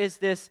that there is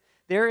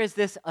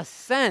this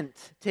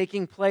ascent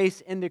taking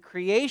place in the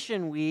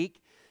creation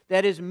week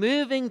that is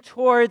moving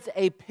towards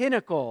a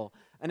pinnacle.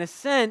 An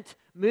ascent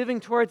moving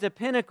towards a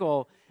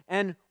pinnacle.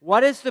 And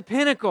what is the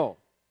pinnacle?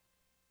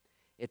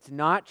 It's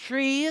not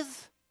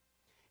trees.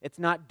 It's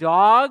not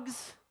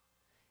dogs.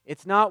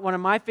 It's not one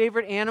of my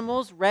favorite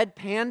animals, red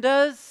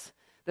pandas.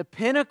 The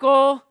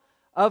pinnacle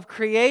of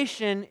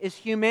creation is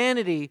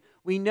humanity.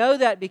 We know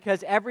that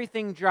because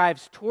everything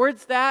drives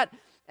towards that,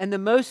 and the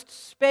most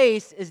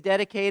space is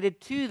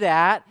dedicated to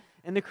that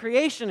in the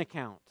creation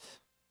account.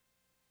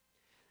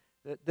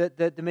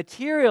 The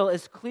material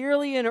is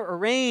clearly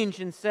arranged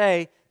and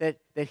say that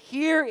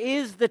here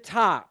is the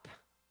top.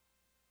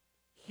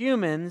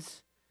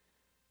 Humans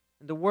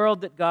and the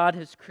world that God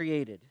has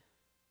created.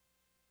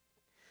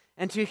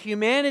 And to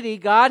humanity,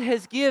 God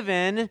has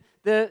given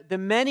the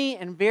many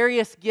and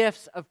various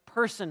gifts of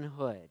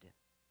personhood.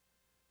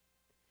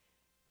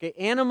 Okay,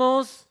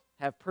 animals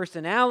have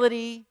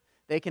personality.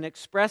 They can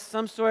express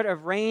some sort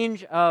of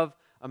range of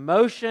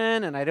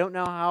emotion, and I don't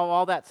know how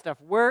all that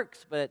stuff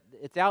works, but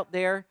it's out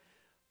there.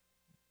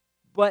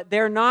 But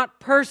they're not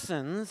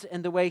persons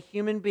in the way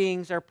human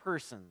beings are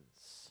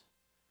persons.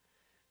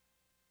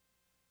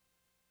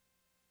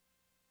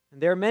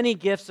 And there are many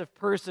gifts of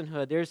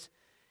personhood.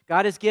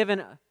 God has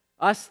given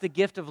us the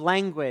gift of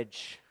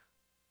language.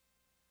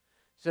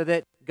 so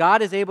that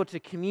God is able to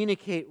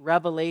communicate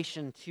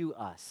revelation to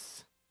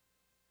us.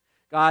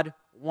 God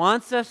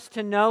wants us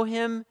to know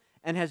Him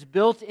and has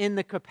built in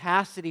the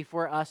capacity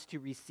for us to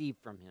receive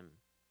from Him.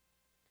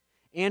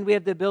 And we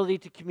have the ability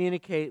to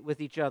communicate with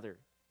each other.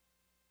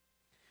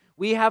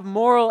 We have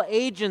moral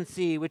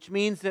agency, which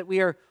means that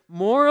we are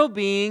moral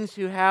beings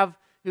who have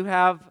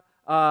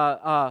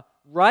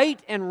right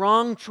and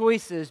wrong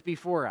choices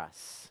before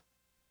us.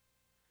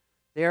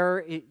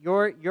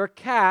 Your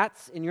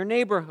cats in your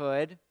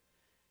neighborhood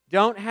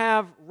don't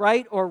have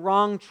right or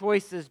wrong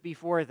choices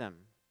before them.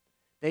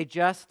 They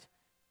just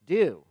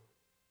do.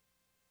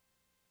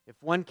 If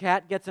one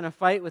cat gets in a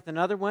fight with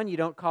another one, you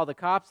don't call the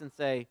cops and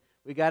say,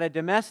 "We got a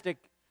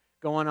domestic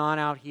going on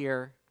out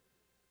here.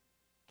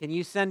 Can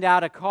you send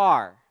out a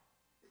car?"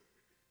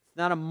 It's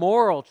not a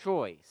moral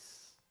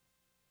choice.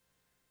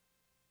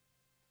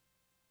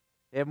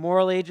 They have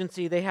moral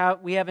agency.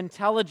 We have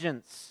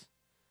intelligence,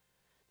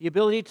 the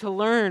ability to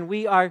learn.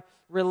 We are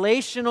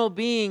relational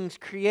beings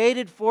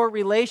created for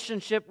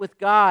relationship with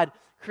God,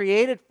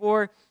 created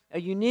for a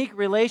unique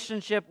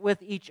relationship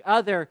with each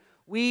other.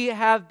 We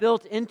have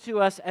built into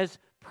us as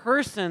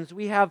persons.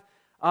 We have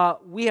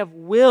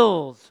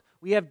wills.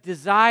 We have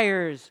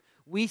desires.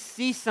 We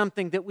see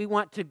something that we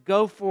want to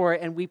go for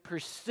and we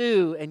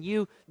pursue. And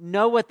you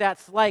know what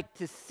that's like,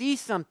 to see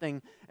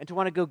something and to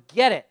want to go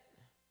get it.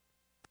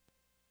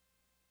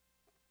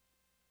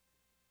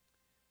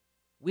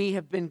 We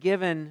have been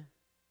given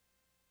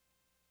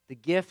the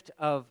gift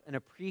of an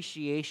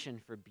appreciation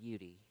for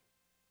beauty.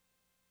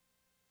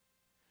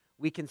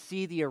 We can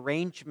see the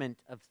arrangement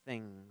of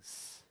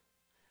things.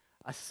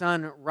 A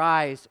sun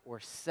rise or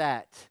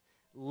set,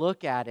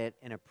 look at it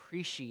and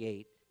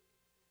appreciate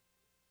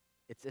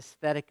its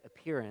aesthetic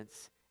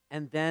appearance,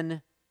 and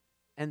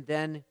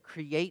then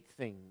create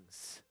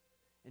things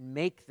and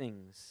make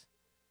things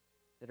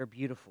that are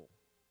beautiful.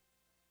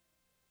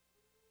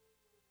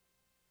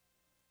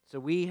 So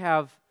we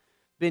have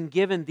been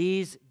given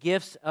these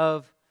gifts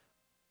of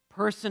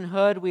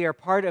personhood. We are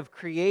part of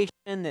creation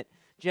that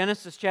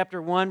Genesis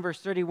chapter 1, verse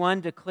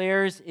 31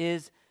 declares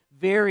is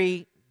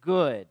very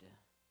good.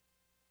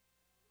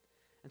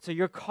 And so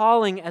your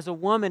calling as a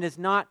woman is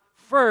not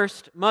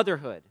first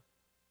motherhood,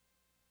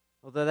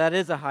 although that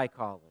is a high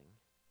calling.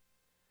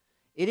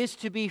 It is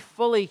to be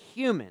fully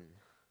human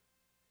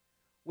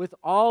with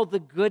all the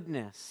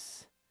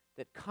goodness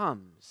that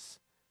comes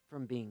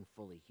from being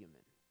fully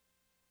human.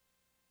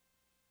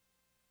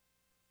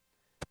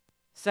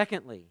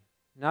 Secondly,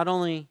 not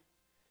only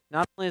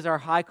is our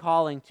high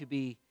calling to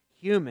be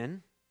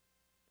human,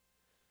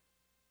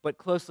 but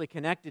closely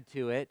connected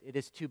to it, it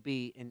is to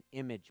be an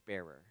image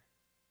bearer.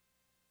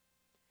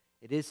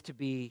 It is to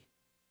be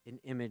an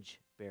image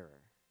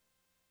bearer.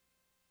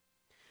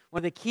 One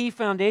of the key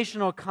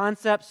foundational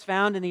concepts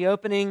found in the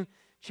opening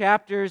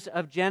chapters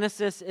of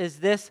Genesis is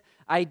this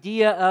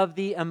idea of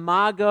the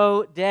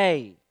imago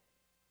Dei,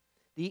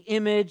 the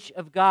image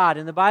of God.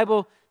 And the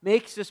Bible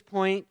makes this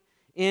point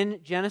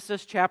in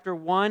Genesis chapter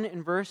 1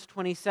 and verse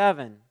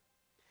 27.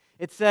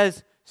 It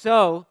says,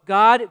 "So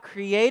God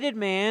created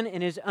man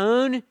in His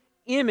own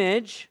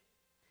image.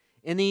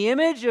 In the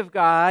image of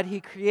God He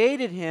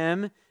created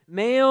him,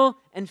 male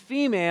and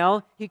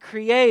female He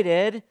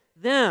created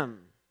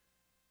them."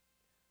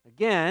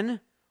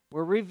 Again,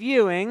 we're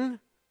reviewing,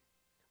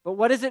 but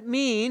what does it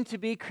mean to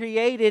be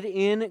created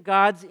in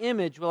God's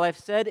image? Well, I've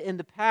said in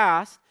the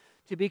past,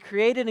 to be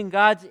created in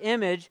God's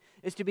image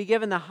is to be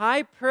given the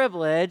high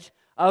privilege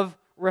of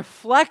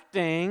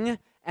reflecting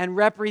and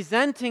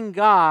representing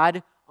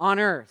God on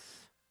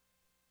earth.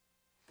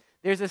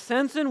 There's a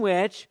sense in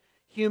which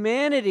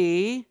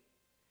humanity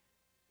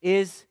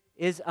is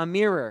a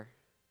mirror,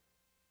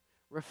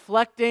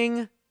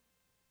 reflecting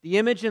the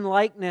image and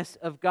likeness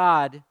of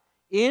God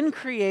in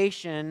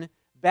creation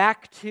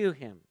back to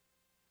Him.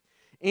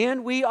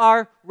 And we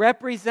are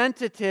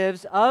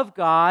representatives of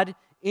God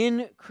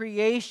in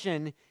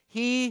creation.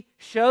 He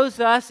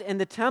shows us in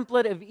the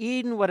template of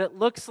Eden what it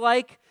looks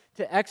like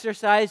to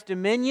exercise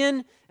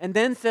dominion, and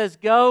then says,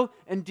 go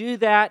and do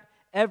that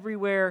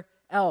everywhere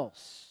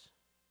else.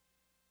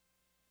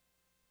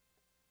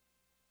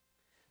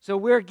 So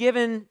we're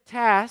given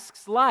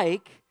tasks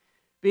like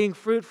being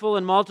fruitful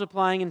and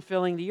multiplying and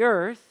filling the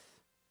earth,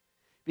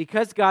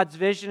 because God's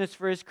vision is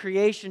for His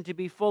creation to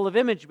be full of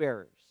image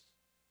bearers.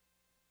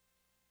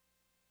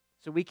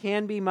 So we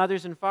can be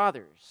mothers and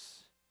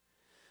fathers.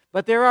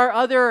 But there are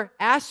other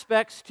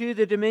aspects to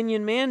the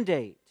dominion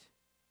mandate.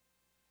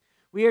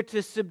 We are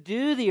to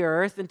subdue the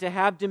earth and to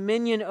have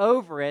dominion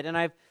over it. And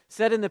I've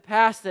said in the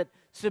past that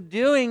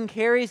subduing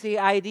carries the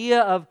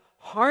idea of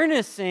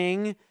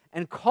harnessing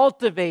and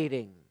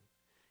cultivating.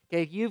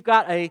 Okay, if you've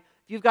got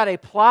a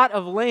plot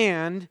of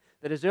land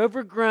that is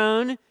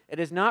overgrown, it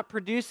is not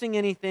producing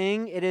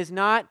anything, it is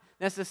not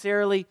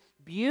necessarily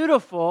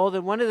beautiful,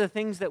 then one of the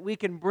things that we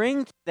can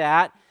bring to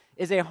that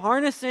is a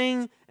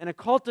harnessing and a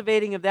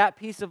cultivating of that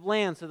piece of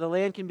land, so the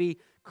land can be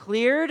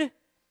cleared.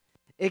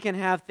 It can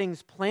have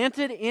things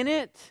planted in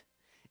it.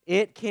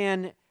 It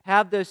can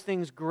have those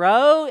things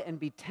grow and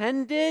be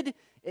tended.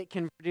 It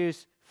can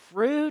produce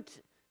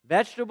fruit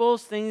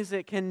vegetables, things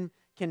that can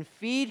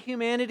feed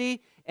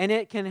humanity, and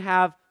it can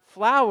have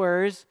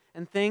flowers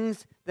and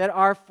things that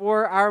are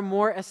for our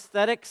more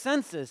aesthetic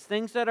senses,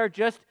 things that are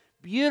just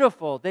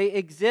beautiful. They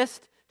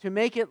exist to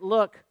make it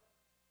look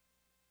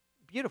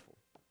beautiful,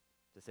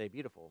 to say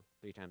beautiful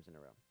 3 times in a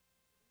row.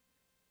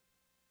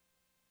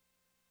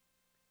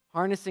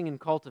 Harnessing and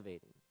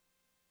cultivating.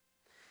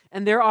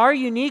 And there are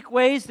unique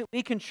ways that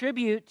we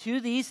contribute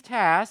to these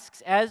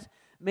tasks as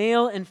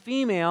male and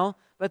female,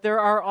 but there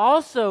are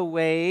also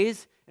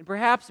ways, and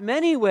perhaps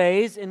many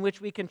ways, in which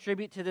we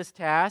contribute to this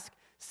task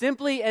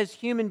simply as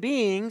human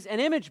beings and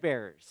image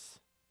bearers.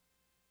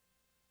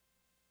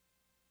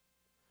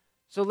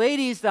 So,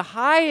 ladies, the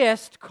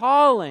highest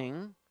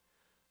calling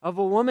of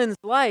a woman's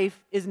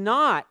life is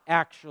not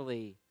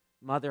actually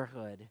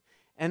motherhood.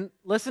 And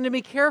listen to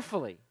me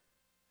carefully.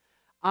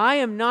 I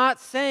am not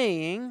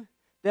saying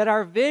that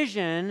our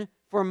vision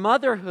for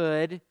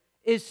motherhood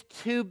is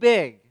too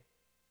big.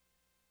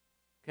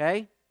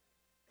 Okay?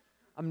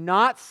 I'm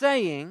not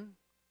saying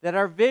that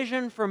our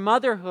vision for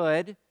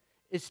motherhood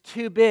is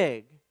too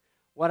big.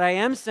 What I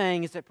am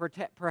saying is that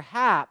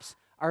perhaps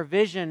our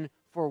vision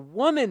for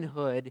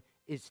womanhood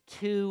is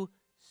too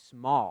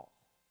small.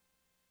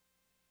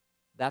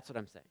 That's what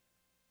I'm saying.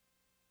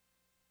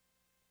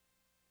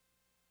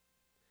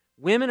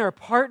 Women are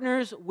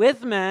partners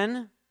with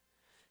men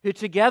who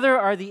together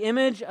are the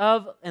image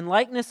of and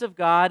likeness of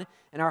God,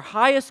 and our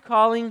highest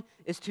calling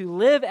is to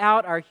live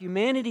out our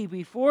humanity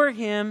before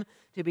Him,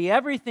 to be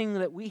everything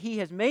that He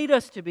has made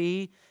us to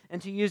be,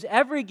 and to use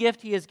every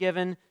gift He has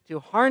given to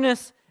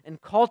harness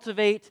and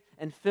cultivate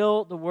and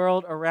fill the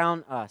world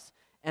around us.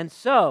 And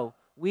so,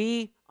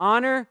 we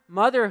honor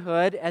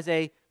motherhood as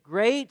a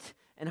great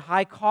and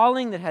high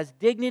calling that has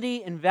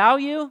dignity and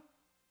value,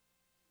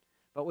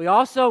 but we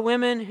also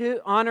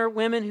honor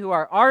women who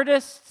are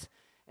artists,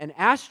 and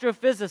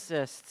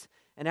astrophysicists,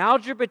 and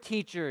algebra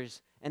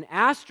teachers, and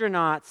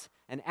astronauts,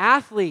 and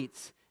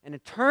athletes, and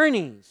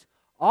attorneys.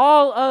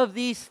 All of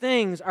these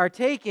things are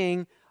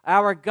taking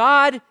our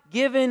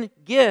God-given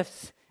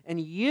gifts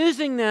and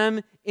using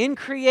them in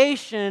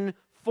creation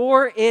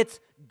for its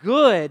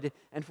good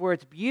and for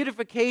its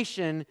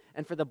beautification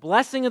and for the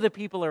blessing of the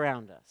people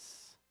around us.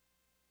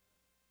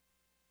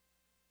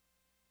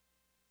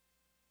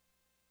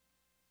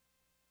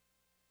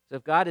 So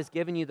if God has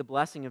given you the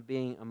blessing of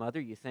being a mother,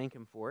 you thank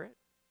Him for it.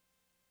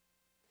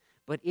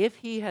 But if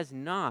He has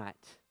not,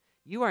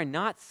 you are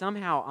not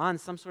somehow on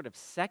some sort of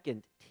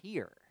second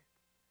tier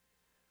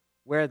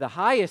where the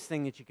highest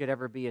thing that you could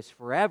ever be is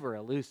forever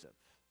elusive.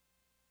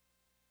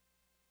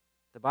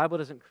 The Bible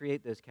doesn't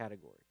create those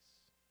categories.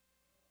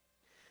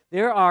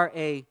 There are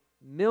a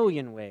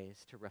million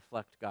ways to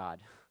reflect God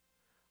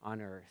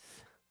on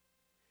earth,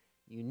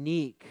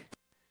 unique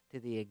to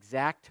the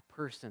exact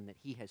person that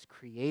He has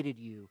created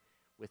you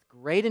with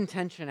great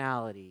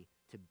intentionality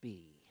to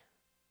be.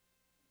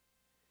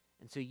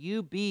 And so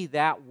you be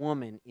that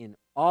woman in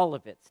all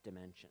of its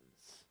dimensions.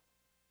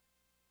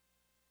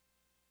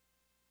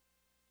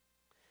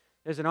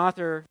 There's an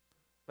author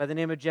by the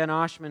name of Jen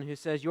Oshman who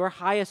says, your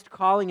highest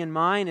calling and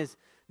mine is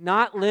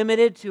not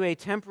limited to a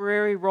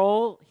temporary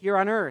role here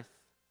on earth.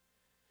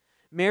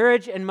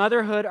 Marriage and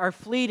motherhood are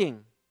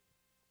fleeting.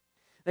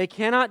 They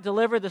cannot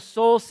deliver the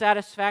soul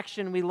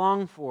satisfaction we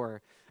long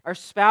for. Our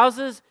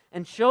spouses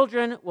and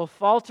children will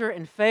falter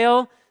and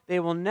fail. They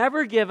will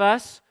never give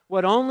us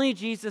what only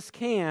Jesus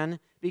can,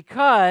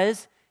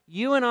 because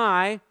you and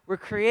I were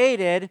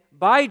created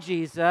by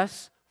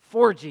Jesus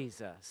for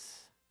Jesus.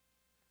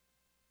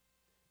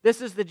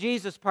 This is the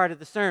Jesus part of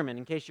the sermon,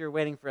 in case you're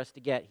waiting for us to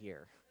get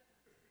here.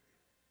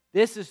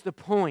 This is the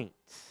point.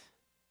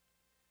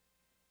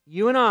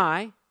 You and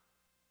I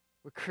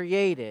were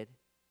created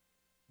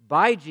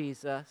by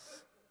Jesus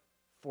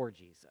for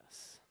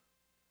Jesus.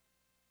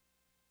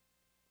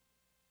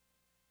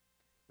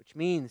 Which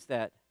means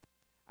that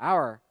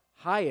our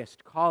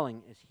highest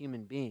calling as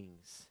human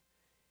beings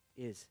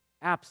is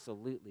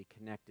absolutely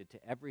connected to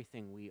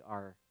everything we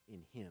are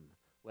in Him,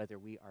 whether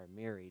we are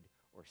married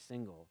or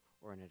single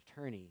or an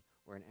attorney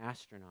or an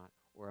astronaut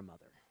or a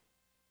mother.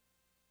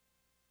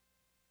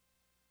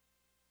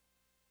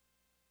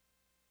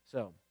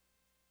 So,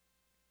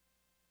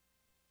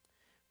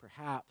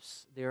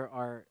 perhaps there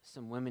are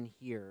some women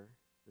here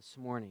this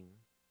morning,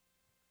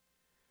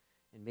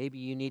 and maybe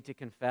you need to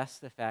confess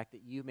the fact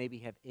that you maybe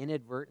have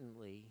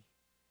inadvertently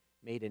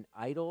made an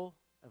idol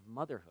of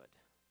motherhood.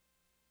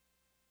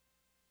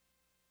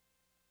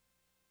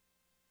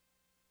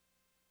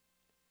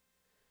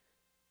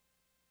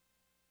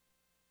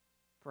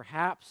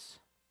 Perhaps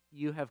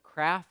you have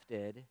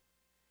crafted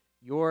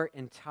your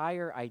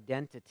entire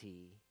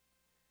identity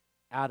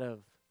out of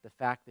the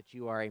fact that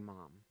you are a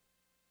mom.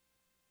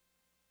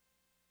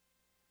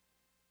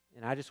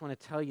 And I just want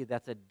to tell you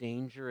that's a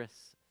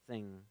dangerous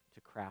thing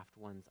to craft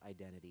one's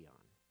identity on.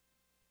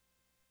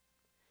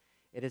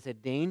 It is a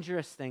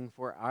dangerous thing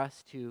for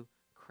us to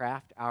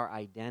craft our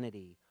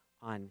identity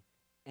on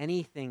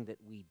anything that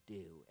we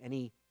do,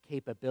 any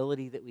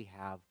capability that we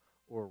have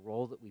or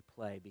role that we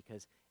play,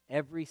 because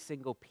every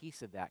single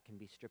piece of that can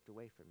be stripped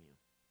away from you.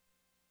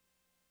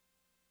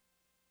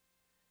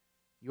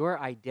 Your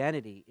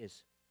identity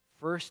is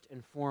first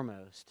and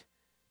foremost,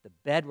 the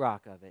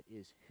bedrock of it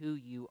is who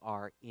you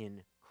are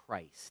in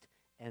Christ.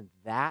 And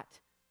that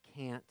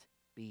can't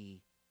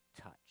be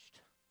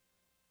touched.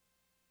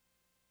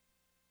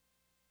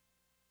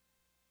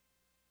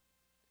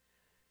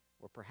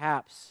 Or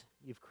perhaps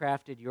you've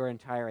crafted your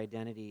entire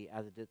identity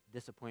as a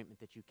disappointment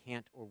that you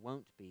can't or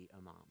won't be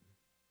a mom.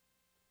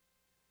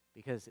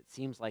 Because it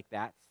seems like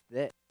that's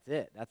it.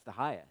 That's the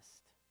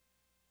highest.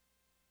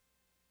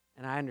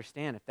 And I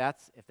understand if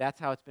that's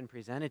how it's been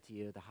presented to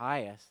you, the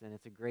highest, then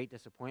it's a great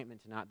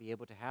disappointment to not be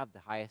able to have the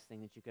highest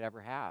thing that you could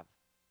ever have.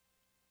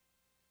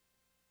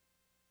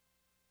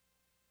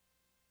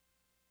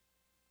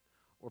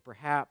 Or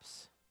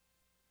perhaps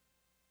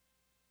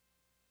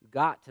you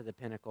got to the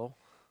pinnacle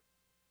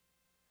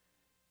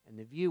and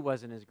the view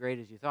wasn't as great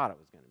as you thought it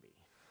was going to be.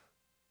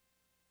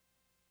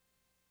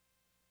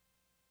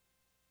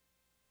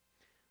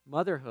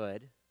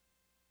 Motherhood,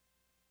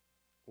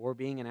 or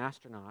being an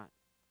astronaut,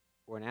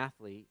 or an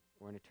athlete,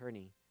 or an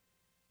attorney,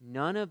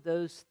 none of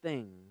those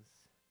things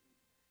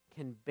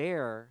can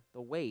bear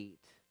the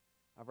weight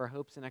of our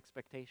hopes and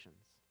expectations.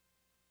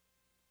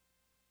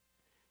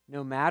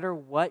 No matter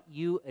what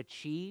you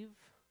achieve,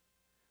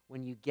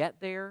 when you get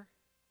there,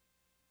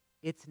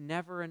 it's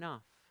never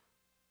enough.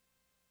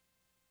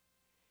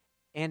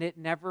 And it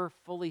never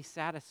fully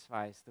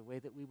satisfies the way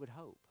that we would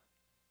hope.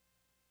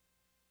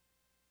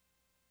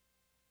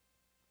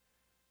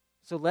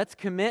 So let's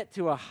commit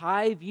to a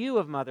high view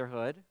of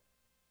motherhood,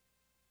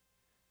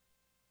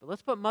 but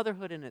let's put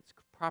motherhood in its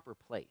proper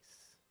place.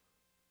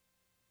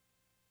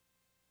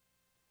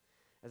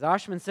 As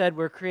Oshman said,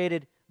 we're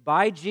created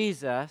by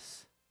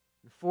Jesus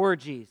and for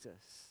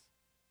Jesus.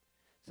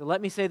 So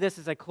let me say this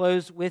as I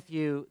close with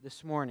you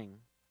this morning.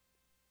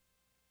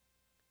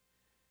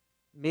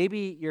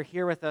 Maybe you're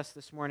here with us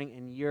this morning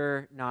and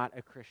you're not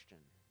a Christian.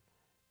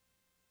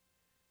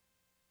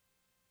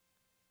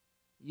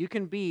 You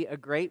can be a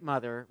great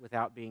mother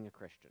without being a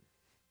Christian.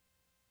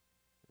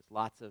 There's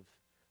lots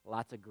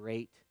of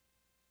great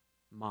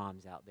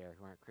moms out there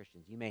who aren't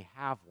Christians. You may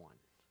have one.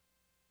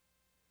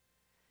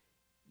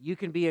 You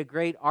can be a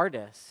great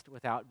artist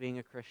without being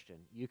a Christian.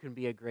 You can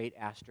be a great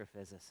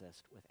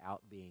astrophysicist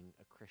without being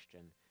a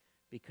Christian.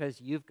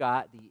 Because you've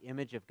got the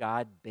image of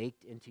God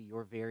baked into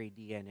your very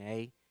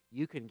DNA,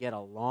 you can get a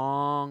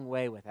long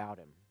way without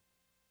Him.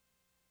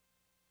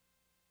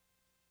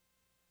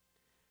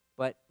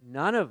 But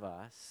none of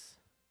us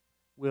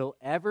will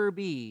ever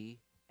be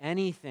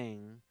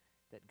everything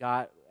that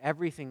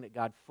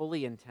God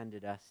fully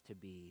intended us to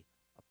be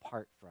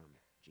apart from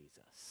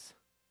Jesus.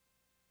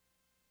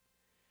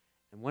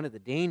 And one of the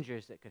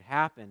dangers that could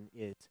happen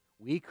is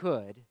we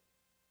could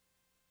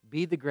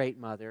be the great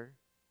mother,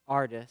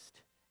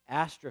 artist,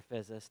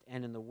 astrophysicist,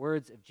 and in the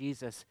words of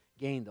Jesus,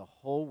 gain the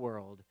whole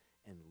world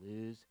and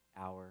lose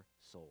our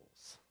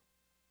souls.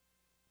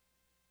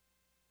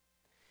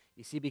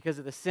 You see, because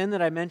of the sin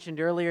that I mentioned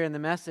earlier in the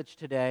message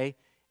today,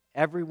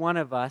 every one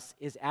of us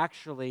is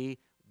actually,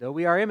 though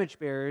we are image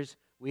bearers,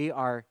 we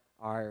are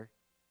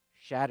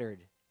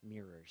shattered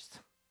mirrors.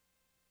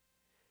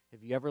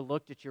 Have you ever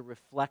looked at your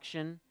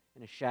reflection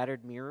in a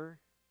shattered mirror?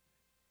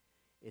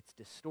 It's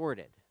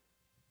distorted.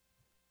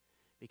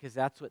 Because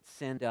that's what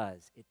sin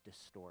does. It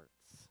distorts.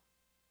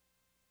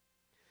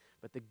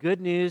 But the good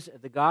news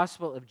of the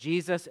gospel of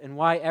Jesus and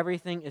why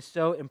everything is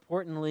so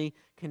importantly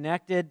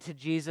connected to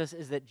Jesus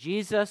is that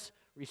Jesus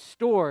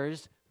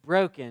restores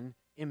broken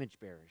image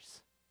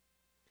bearers.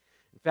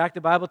 In fact,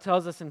 the Bible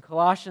tells us in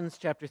Colossians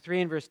chapter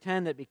 3 and verse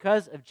 10 that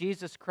because of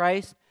Jesus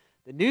Christ,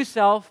 the new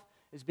self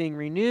is being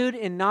renewed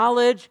in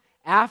knowledge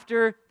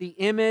after the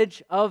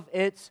image of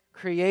its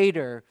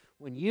Creator.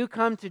 When you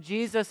come to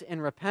Jesus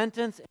in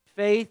repentance and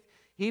faith,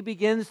 He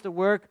begins the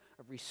work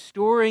of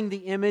restoring the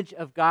image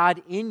of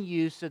God in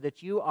you so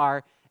that you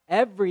are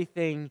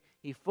everything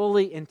He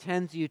fully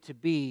intends you to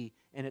be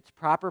in its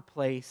proper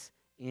place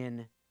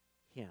in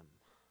Him.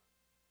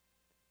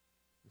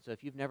 And so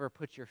if you've never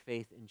put your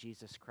faith in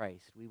Jesus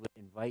Christ, we would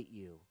invite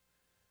you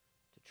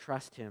to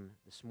trust Him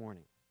this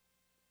morning.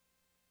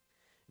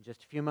 In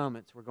just a few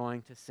moments, we're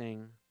going to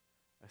sing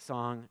a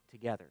song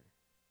together.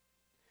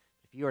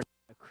 If you are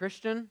a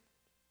Christian,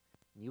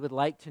 and you would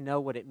like to know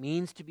what it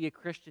means to be a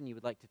Christian, you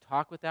would like to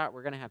talk with that,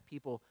 we're going to have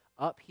people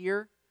up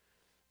here.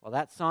 While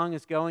that song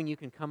is going, you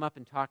can come up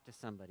and talk to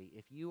somebody.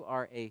 If you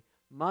are a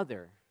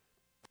mother,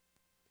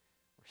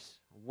 or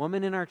a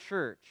woman in our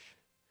church,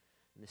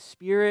 and the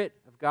Spirit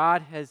of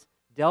God has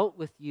dealt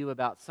with you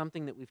about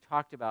something that we've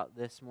talked about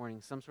this morning,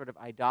 some sort of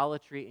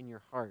idolatry in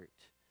your heart,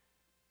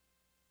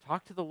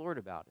 talk to the Lord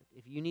about it.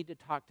 If you need to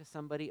talk to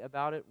somebody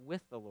about it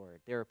with the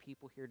Lord, there are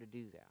people here to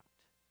do that.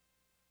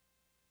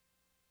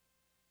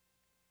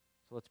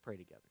 So let's pray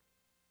together.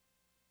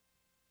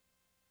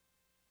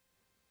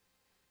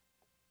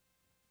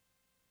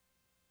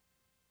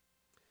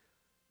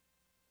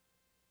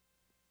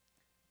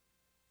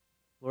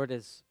 Lord,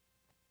 as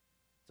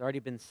it's already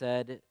been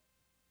said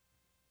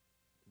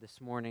this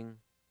morning,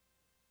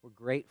 we're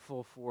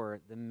grateful for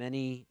the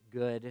many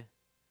good,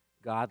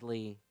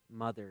 godly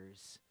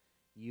mothers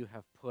you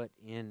have put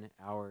in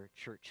our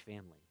church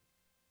family.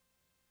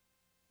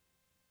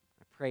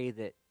 I pray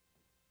that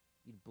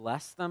you'd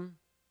bless them,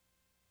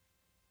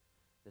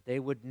 that they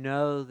would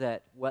know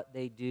that what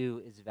they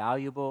do is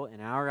valuable in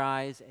our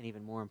eyes and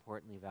even more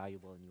importantly,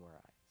 valuable in your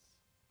eyes.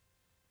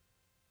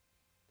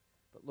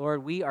 But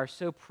Lord, we are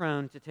so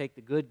prone to take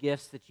the good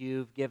gifts that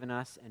you've given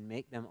us and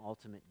make them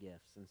ultimate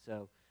gifts. And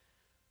so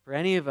for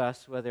any of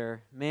us,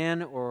 whether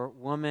man or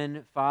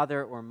woman,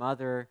 father or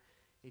mother,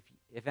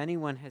 if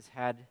anyone has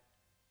had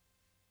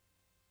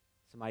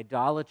some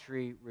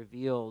idolatry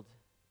revealed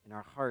in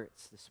our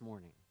hearts this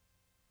morning,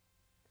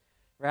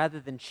 rather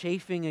than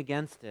chafing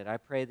against it, I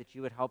pray that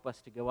you would help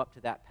us to go up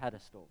to that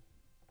pedestal,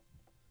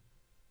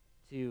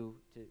 to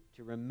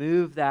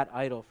remove that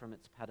idol from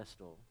its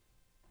pedestal,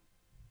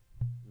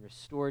 and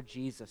restore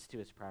Jesus to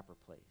his proper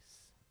place.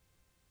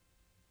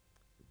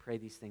 We pray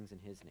these things in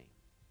his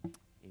name.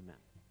 Amen.